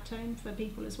spironolactone for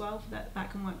people as well,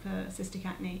 that can work for cystic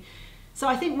acne. So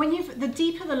I think the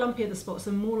deeper, the lumpier the spots,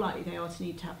 the more likely they are to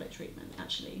need tablet treatment,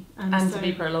 actually. And to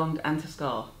be prolonged and to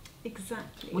scar.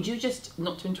 Exactly. Would you just,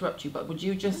 not to interrupt you, but would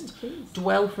you just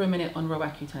dwell for a minute on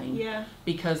Roaccutane? Yeah.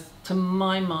 Because to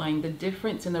my mind, the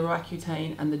difference in the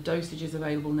Roaccutane and the dosages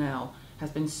available now has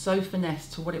been so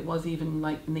finessed to what it was even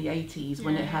like in the 80s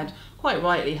when it had, quite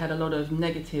rightly, had a lot of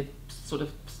negative sort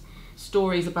of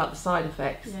stories about the side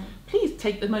effects. Yeah. Please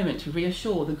take the moment to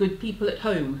reassure the good people at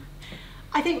home.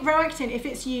 I think Roaccutane, if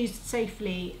it's used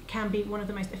safely, can be one of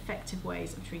the most effective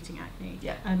ways of treating acne.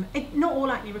 Yeah. Not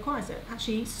all acne requires it.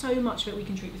 Actually, so much of it we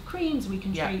can treat with creams, we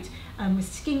can treat with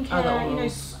skincare, you know,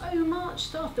 so much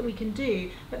stuff that we can do.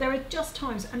 But there are just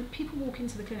times, and people walk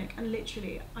into the clinic and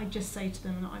literally, I just say to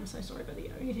them, I'm so sorry, but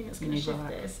the only thing that's going to shift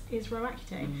this is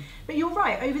Roaccutane. But you're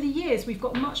right, over the years, we've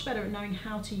got much better at knowing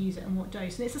how to use it and what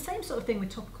dose. And it's the same sort of thing with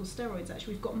topical steroids,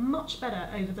 actually. We've got much better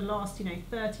over the last,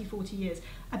 30, 40 years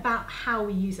about how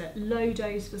we use it. Low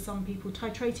dose for some people,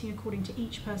 titrating according to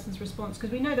each person's response,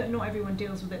 because we know that not everyone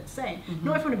deals with it the same.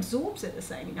 Not everyone absorbs it the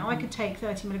same. I could take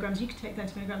 30 milligrams, you could take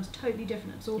 30 milligrams, totally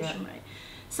different absorption rate.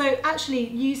 So actually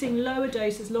using lower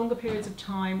doses, longer periods of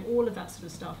time, all of that sort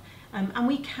of stuff, and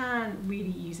we can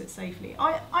really use it safely.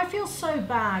 I feel so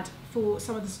bad for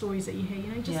some of the stories that you hear,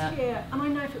 hear, and I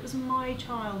know if it was my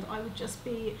child, I would just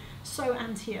be so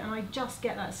anti it, and I just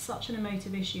get that as such an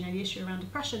emotive issue, the issue around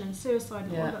depression and suicide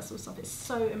and all of that sort of stuff. It's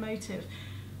so emotive.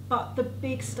 But the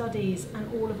big studies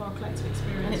and all of our collective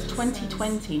experience, and it's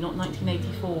 2020, not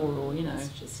 1984, or it's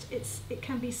just it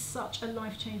can be such a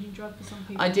life-changing drug for some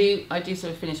people. I do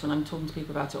sort of finish when I'm talking to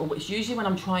people about it, or it's usually when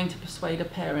I'm trying to persuade a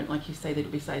parent, like you say, that it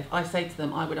would be safe. I say to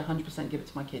them, I would 100% give it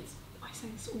to my kids. I say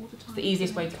this all the time. It's the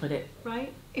easiest way to put it.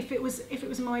 Right? If it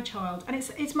was my child, and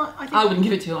it's my, I think I wouldn't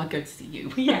give it to you. I'd go to see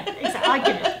you. Yeah, exactly. I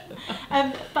give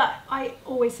it. But I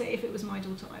always say, if it was my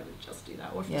daughter, I would just do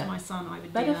that, or if it was my son, I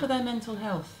would. Better for their mental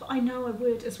health. But I know I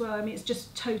would as well. I mean, it's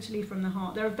just totally from the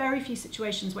heart. There are very few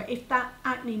situations where if that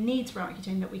acne needs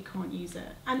Roaccutane, that we can't use it,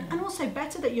 and also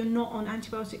better that you're not on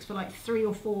antibiotics for like 3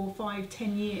 or 4, 5,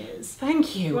 10 years.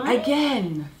 Thank you Right?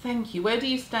 Thank you. Where do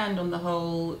you stand on the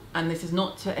whole? And this is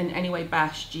not to in any way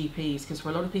bash GPs, because for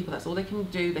a lot of people that's all they can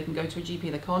do. They can go to a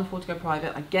GP. They can't afford to go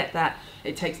private. I get that.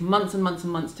 It takes months and months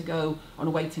and months to go on a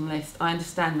waiting list. I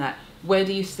understand that. Where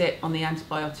do you sit on the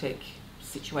antibiotic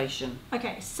situation?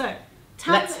 Okay, so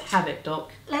let's have it,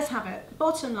 Doc. Let's have it.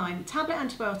 Bottom line, tablet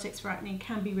antibiotics for acne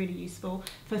can be really useful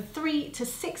for 3 to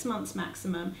 6 months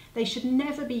maximum. They should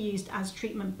never be used as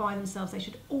treatment by themselves. They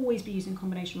should always be used in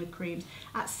combination with creams.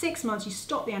 At 6 months, you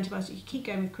stop the antibiotic, you keep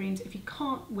going with creams. If you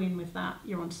can't win with that,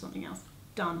 you're onto something else.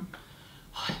 Done.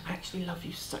 I actually love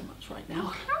you so much right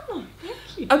now. Oh, thank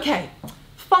you. Okay,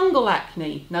 fungal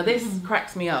acne. Now this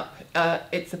cracks me up.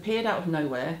 It's appeared out of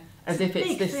nowhere, as if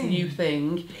it's this new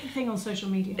thing. Big thing on social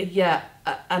media. Yeah,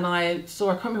 and I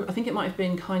can't remember, I think it might have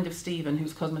been kind of Stephen,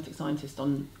 who's a cosmetic scientist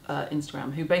on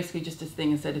Instagram, who basically just did this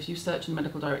thing and said, if you search in the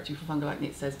medical directory for fungal acne,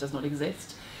 it says does not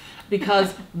exist.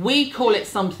 Because we call it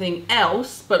something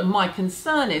else, but my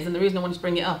concern is, and the reason I wanted to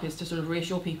bring it up is to sort of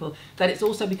reassure people that it's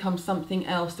also become something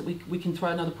else that we can throw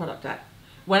another product at.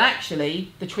 When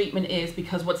actually the treatment is,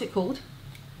 because what's it called?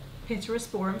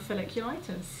 Pityrosporum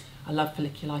folliculitis. I love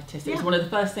folliculitis. It was one of the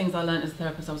first things I learned as a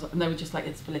therapist. And they were just like,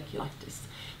 it's folliculitis.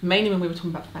 Mainly when we were talking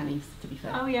about fannies, to be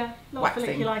fair. Oh yeah, lot of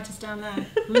folliculitis down there.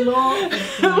 Lot of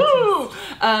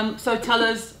folliculitis. So tell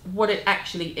us what it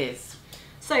actually is.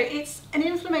 So it's an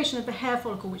inflammation of the hair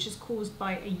follicle which is caused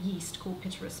by a yeast called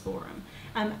Pityrosporum.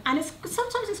 And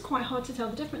sometimes it's quite hard to tell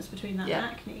the difference between that and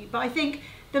acne. But I think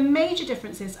the major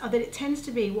differences are that it tends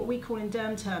to be what we call in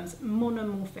derm terms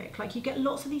monomorphic. Like you get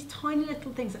lots of these tiny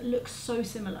little things that look so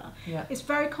similar. Yeah. It's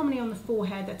very commonly on the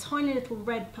forehead. They're tiny little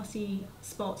red pussy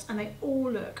spots and they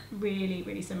all look really,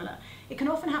 really similar. It can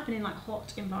often happen in like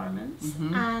hot environments.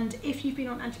 And if you've been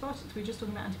on antibiotics, we were just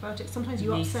talking about antibiotics, sometimes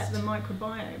you upset the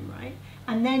microbiome, right?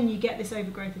 And then you get this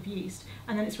overgrowth of yeast.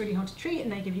 And then it's really hard to treat and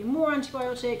they give you more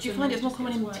antibiotics. Do you find it's more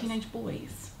common in teenage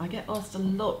boys? I get asked a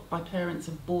lot by parents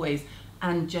of boys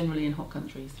and generally in hot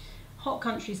countries. Hot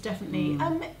countries, definitely. Yeah, I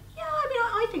mean,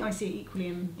 I think I see it equally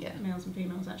in males and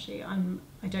females, actually. I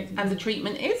don't think. And the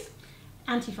treatment is?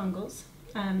 Antifungals.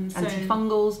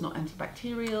 Antifungals, not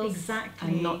antibacterials. Exactly.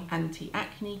 And not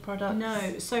anti-acne products.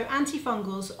 No, so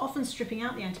antifungals, often stripping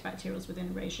out the antibacterials within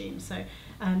a regime. So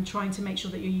trying to make sure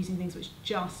that you're using things which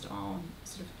just are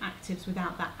sort of actives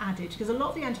without that added. Because a lot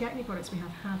of the anti-acne products we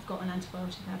have got an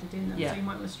antibiotic added in them. So you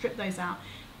might want to strip those out.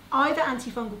 either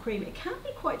antifungal cream. It can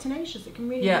be quite tenacious. It can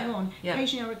really hang on.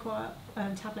 Occasionally I require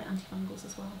tablet antifungals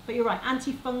as well. But you're right,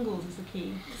 antifungals is the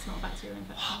key. It's not a bacterial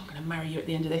infection. Oh, I'm going to marry you at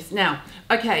the end of this. Now,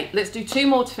 okay, let's do 2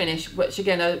 more to finish, which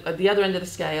again are at the other end of the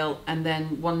scale, and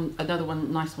then another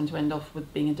one, nice one to end off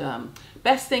with being a derm.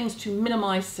 Best things to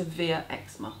minimise severe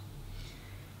eczema.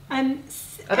 I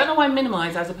don't know why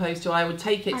minimise as opposed to I would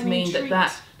take it to mean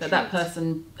that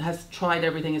person has tried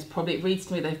everything. It reads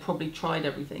to me they've probably tried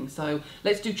everything. So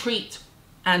let's do treat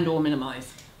and or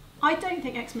minimise. I don't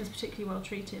think eczema is particularly well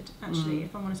treated, actually,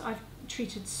 if I'm honest. I've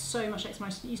treated so much eczema.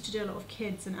 I used to do a lot of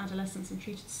kids and adolescents and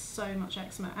treated so much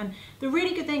eczema. And the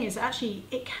really good thing is actually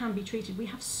it can be treated. We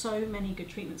have so many good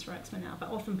treatments for eczema now, but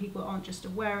often people aren't just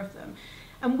aware of them.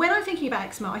 And when I'm thinking about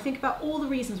eczema, I think about all the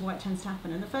reasons why it tends to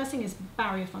happen. And the first thing is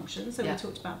barrier function. So we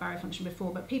talked about barrier function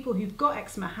before, but people who've got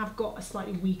eczema have got a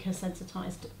slightly weaker,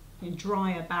 sensitized,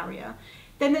 drier barrier.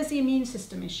 Then there's the immune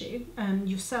system issue.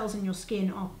 Your cells in your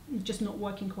skin are just not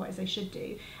working quite as they should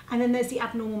do. And then there's the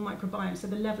abnormal microbiome, so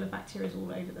the level of bacteria is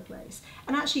all over the place.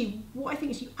 And actually, what I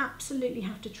think is you absolutely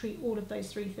have to treat all of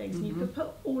those 3 things. And you can put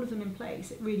all of them in place,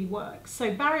 it really works.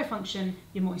 So barrier function,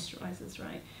 your moisturisers,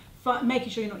 right? But making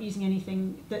sure you're not using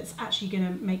anything that's actually going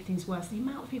to make things worse. The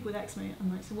amount of people with eczema,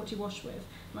 I'm like, so what do you wash with?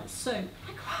 I'm like, soap.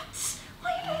 Like, what?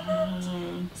 Why are you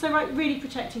doing that? So, right, really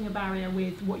protecting a barrier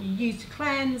with what you use to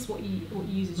cleanse, what you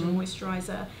use as your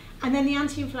moisturiser. And then the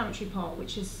anti-inflammatory part,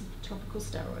 which is topical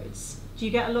steroids. Do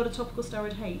you get a lot of topical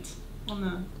steroid hate on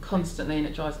the... Constantly, and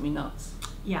it drives me nuts.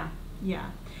 Yeah.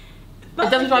 But it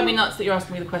doesn't drive me nuts that you're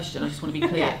asking me the question, I just want to be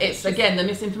clear. It's, again, the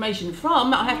misinformation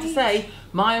from, I have to say,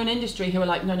 my own industry who are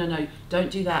like, no,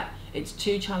 don't do that. It's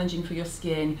too challenging for your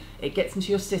skin. It gets into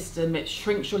your system. It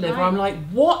shrinks your liver. I'm like,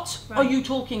 what are you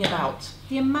talking about?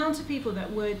 The amount of people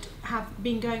that would have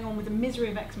been going on with the misery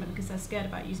of eczema because they're scared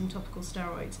about using topical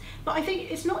steroids. But I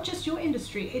think it's not just your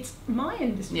industry, it's my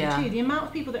industry too. The amount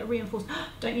of people that are reinforced,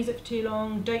 don't use it for too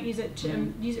long, don't use it,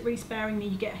 use it really sparingly.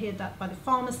 You get heard that by the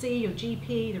pharmacy, your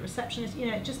GP, the receptionist,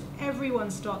 just everyone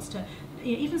starts to,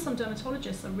 even some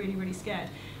dermatologists are really, really scared.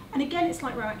 And again, it's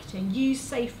like Roaccutane, used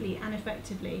safely and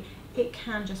effectively, it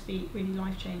can just be really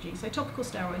life-changing. So topical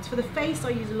steroids. For the face,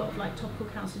 I use a lot of like topical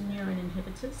calcineurin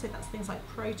inhibitors. So that's things like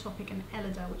Protopic and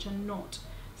Elida, which are not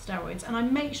steroids. And I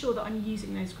make sure that I'm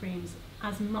using those creams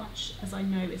as much as I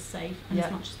know is safe and as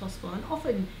much as possible. And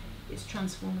often it's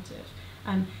transformative.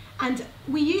 And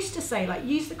we used to say, like,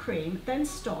 use the cream, then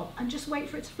stop, and just wait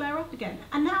for it to flare up again.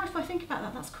 And now, if I think about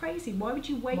that, that's crazy. Why would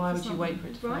you wait for something? Why would you wait for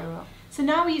it to flare up? So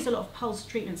now we use a lot of pulse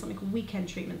treatment, something called weekend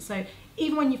treatment. So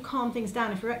even when you've calmed things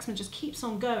down, if your eczema just keeps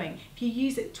on going, if you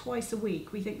use it twice a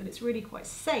week, we think that it's really quite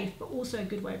safe, but also a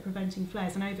good way of preventing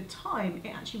flares. And over time, it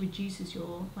actually reduces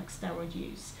your steroid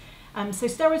use. So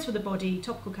steroids for the body,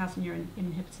 topical calcineurin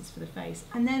inhibitors for the face,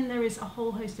 and then there is a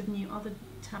whole host of new other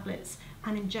tablets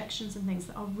and injections and things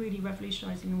that are really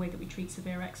revolutionising the way that we treat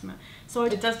severe eczema. So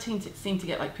it does seem to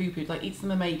get like poo-pooed, like eat some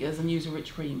omegas and use a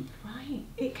rich cream. Right,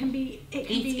 it can be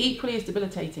equally as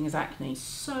debilitating as acne.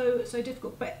 So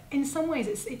difficult, but in some ways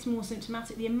it's more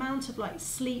symptomatic. The amount of like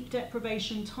sleep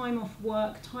deprivation, time off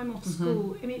work, time off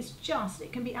school. I mean,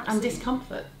 it can be absolutely and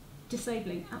discomfort.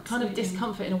 Disabling, absolutely. Kind of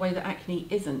discomfort in a way that acne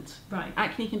isn't. Right.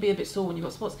 Acne can be a bit sore when you've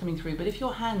got spots coming through, but if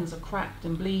your hands are cracked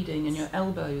and bleeding and your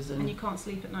elbows and you can't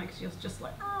sleep at night because you're just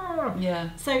like, oh. Yeah.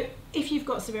 So if you've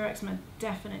got severe eczema,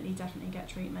 definitely get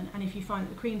treatment. And if you find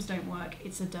that the creams don't work,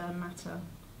 it's a derm matter.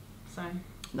 So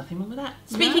nothing wrong with that.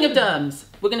 Speaking of derms,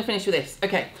 we're going to finish with this.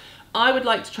 Okay. I would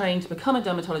like to train to become a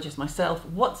dermatologist myself.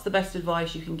 What's the best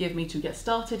advice you can give me to get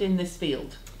started in this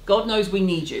field? God knows we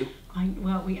need you.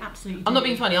 Well, we absolutely do. I'm not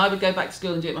being funny. I would go back to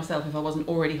school and do it myself if I wasn't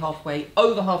already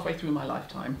over halfway through my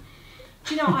lifetime.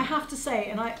 Do you know, I have to say,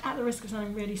 and at the risk of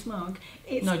sounding really smug,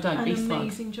 it's an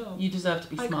amazing job. You deserve to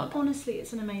be smug. Honestly,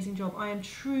 it's an amazing job. I am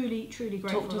truly, truly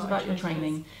grateful. Talk to us about your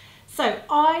training. So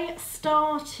I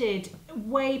started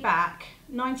way back,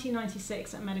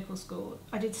 1996 at medical school.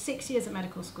 I did 6 years at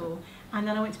medical school, and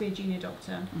then I went to be a junior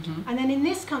doctor. And then in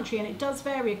this country, and it does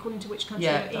vary according to which country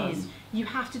you're in, you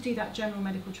have to do that general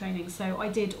medical training. So I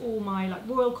did all my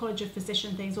Royal College of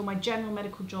Physician things, all my general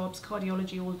medical jobs,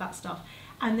 cardiology, all of that stuff.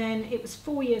 And then it was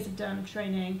 4 years of derm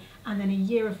training, and then a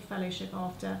year of fellowship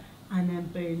after, and then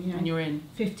boom, and you're in.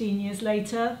 15 years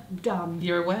later, done.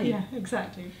 You're away. Yeah,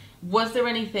 exactly. Was there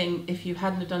anything, if you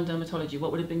hadn't have done dermatology,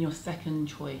 what would have been your second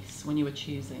choice when you were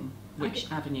choosing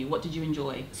which avenue? What did you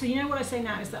enjoy? So you know what I say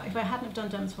now is that if I hadn't have done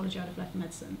dermatology, I'd have left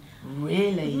medicine.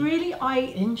 Really? Really,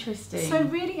 Interesting. So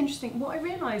really interesting. What I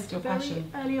realised very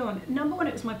early on, number one,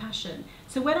 it was my passion.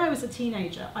 So when I was a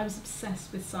teenager, I was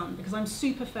obsessed with sun because I'm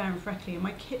super fair and freckly,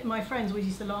 and my friends always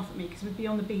used to laugh at me because we'd be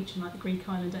on the beach in like the Greek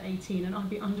island at 18, and I'd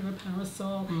be under a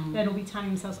parasol. They'd all be tanning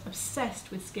themselves,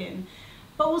 obsessed with skin.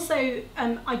 But also,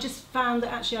 I just found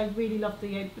that actually I really loved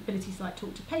the ability to like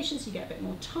talk to patients. You get a bit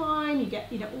more time. You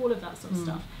get all of that sort of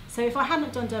stuff. So if I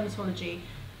hadn't done dermatology,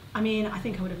 I mean, I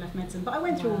think I would have left medicine. But I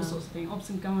went through all sorts of things,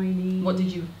 obs and gynae. What did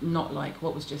you not like?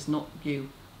 What was just not you?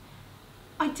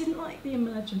 I didn't like the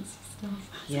emergency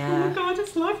stuff. Yeah. Oh my God,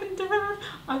 it's life and death.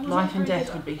 Life and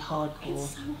death would be hardcore.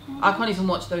 It's so hard. I can't even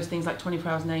watch those things like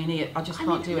 24 hours in A&E. I just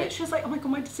can't do it. It was like, oh my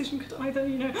God, my decision could either,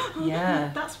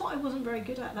 Yeah. That's what I wasn't very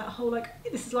good at, that whole like,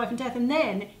 this is life and death. And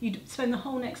then you'd spend the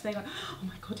whole next day like, oh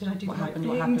my God, did I do the right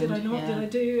thing? Did I not? Yeah. Did I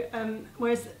do?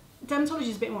 Whereas dermatology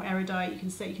is a bit more erudite. You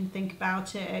can think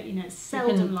about it. It's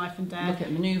seldom life and death. Look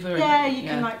at manoeuvre. Yeah, you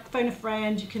can like phone a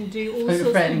friend. You can do all sorts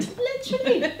of things.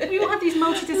 Literally, we all have these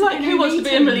multidisciplinary like Who Wants to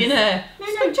Be a Millionaire? No.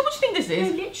 What do you think this is?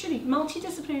 No, literally,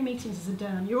 multidisciplinary meetings as a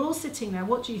derm. You're all sitting there.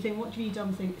 What do you think? What have you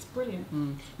done? It's brilliant.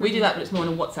 We do that, but it's more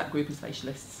in a WhatsApp group as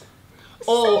facialists.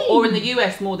 Or in the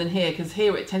US more than here, because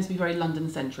here it tends to be very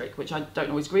London centric, which I don't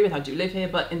always agree with. I do live here,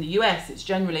 but in the US it's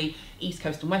generally East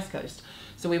Coast and West Coast.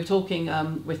 So we were talking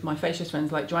with my facialist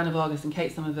friends like Joanna Vargas and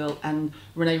Kate Somerville and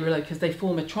Renee Rouleau, because they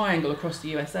form a triangle across the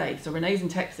USA. So Renee's in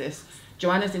Texas,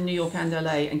 Joanna's in New York and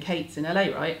LA, and Kate's in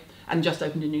LA, right? And just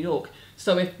opened in New York.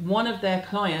 So if one of their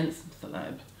clients,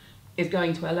 celeb, is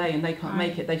going to LA and they can't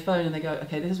make it, they phone and they go,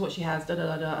 okay, this is what she has, da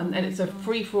da da da. And it's a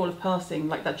free-for-all of passing,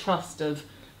 like that trust of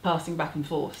passing back and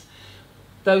forth.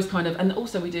 Those kind of, and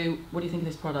also we do, what do you think of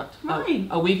this product? Right.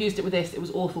 Oh, we've used it with this, it was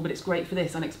awful, but it's great for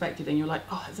this, unexpected. And you're like,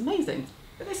 oh, it's amazing.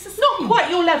 But it's not quite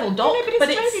your level, Doc, no, but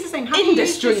it's totally the same. Have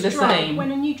industry you used this the drug? same.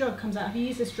 When a new drug comes out, have you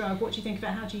used this drug? What do you think of it?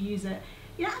 How do you use it?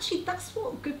 Actually, that's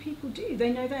what good people do.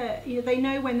 They know they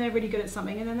know when they're really good at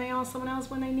something, and then they ask someone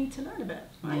else when they need to learn a bit.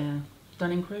 Right? Yeah,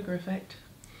 Dunning-Kruger effect.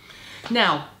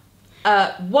 Now,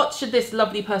 what should this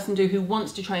lovely person do who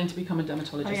wants to train to become a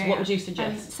dermatologist? What would you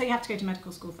suggest? So you have to go to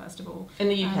medical school first of all. In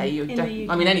the UK,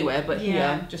 I mean anywhere, but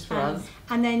here, just for us.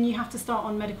 And then you have to start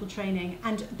on medical training.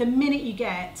 And the minute you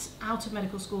get out of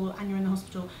medical school and you're in the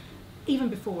hospital, even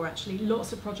before actually,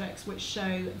 lots of projects which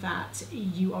show that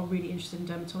you are really interested in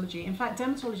dermatology. In fact,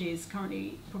 dermatology is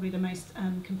currently probably the most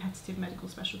competitive medical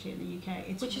specialty in the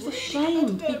UK. Which is a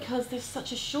shame because there's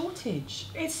such a shortage.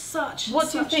 It's such.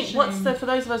 What do you think? What's the, for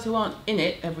those of us who aren't in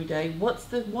it every day,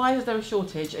 why is there a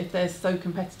shortage if they're so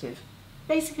competitive?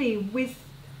 Basically, with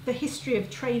the history of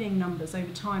training numbers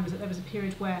over time is that there was a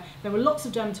period where there were lots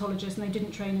of dermatologists and they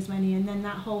didn't train as many, and then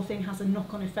that whole thing has a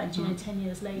knock-on effect, 10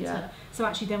 years later. Yeah. So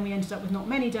actually then we ended up with not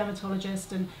many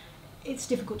dermatologists, and it's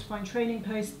difficult to find training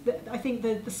posts. I think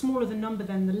the smaller the number,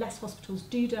 then the less hospitals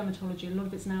do dermatology. A lot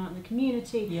of it's now out in the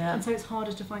community, and so it's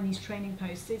harder to find these training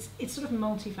posts. It's sort of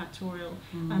multifactorial,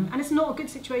 and it's not a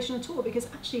good situation at all, because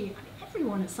actually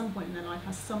everyone at some point in their life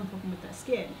has some problem with their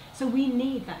skin. So we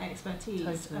need that expertise.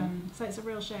 Totally. So it's a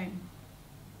real shame.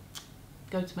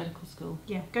 Go to medical school.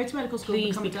 Yeah, go to medical school.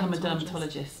 Please become a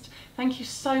dermatologist. Thank you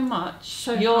so much.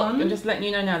 So I'm just letting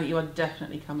you know now that you are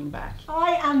definitely coming back.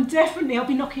 I am definitely. I'll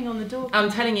be knocking on the door.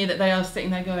 I'm telling you that they are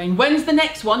sitting there going, when's the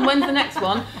next one? When's the next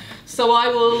one? So I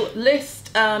will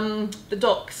list the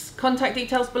doc's contact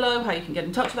details below, how you can get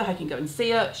in touch with her, how you can go and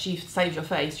see her. She saves your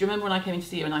face. Do you remember when I came in to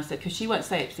see you and I said, because she won't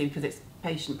say it to you because it's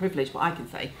patient privilege, but I can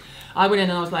say. I went in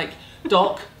and I was like,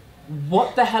 Doc,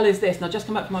 what the hell is this? And I'd just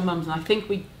come back from my mum's, and I think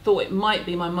we thought it might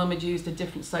be my mum had used a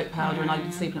different soap powder and I'd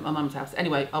been sleeping at my mum's house.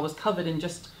 Anyway, I was covered in it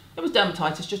was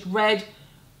dermatitis, just red.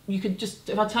 You could just,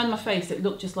 if I turned my face, it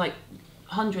looked just like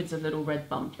hundreds of little red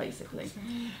bumps, basically.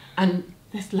 And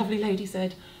this lovely lady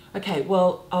said, okay,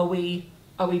 well, are we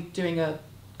doing a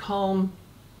calm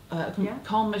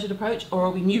measured approach, or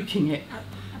are we nuking it?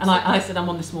 And I said, I'm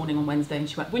on this morning on Wednesday, and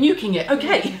she went, we're nuking it,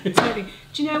 okay. Totally.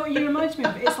 Do you know what you remind me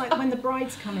of? It's like when the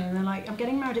brides come in and they're like, I'm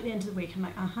getting married at the end of the week. I'm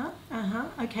like,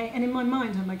 okay. And in my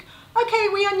mind, I'm like, okay,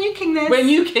 we are nuking this. We're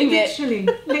nuking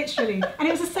it. Literally. And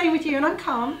it was the same with you. And I'm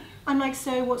calm. I'm like,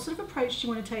 so what sort of approach do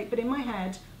you want to take? But in my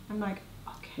head, I'm like,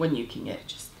 okay. We're nuking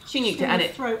it. She nuked it, and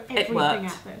it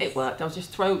worked. It worked. I was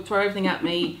just throw everything at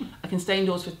me. I can stay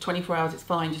indoors for 24 hours. It's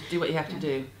fine. Just do what you have to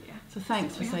do. So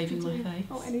thanks for saving my face.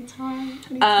 Oh,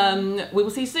 anytime. We will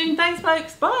see you soon. Thanks,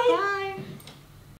 folks. Bye. Bye.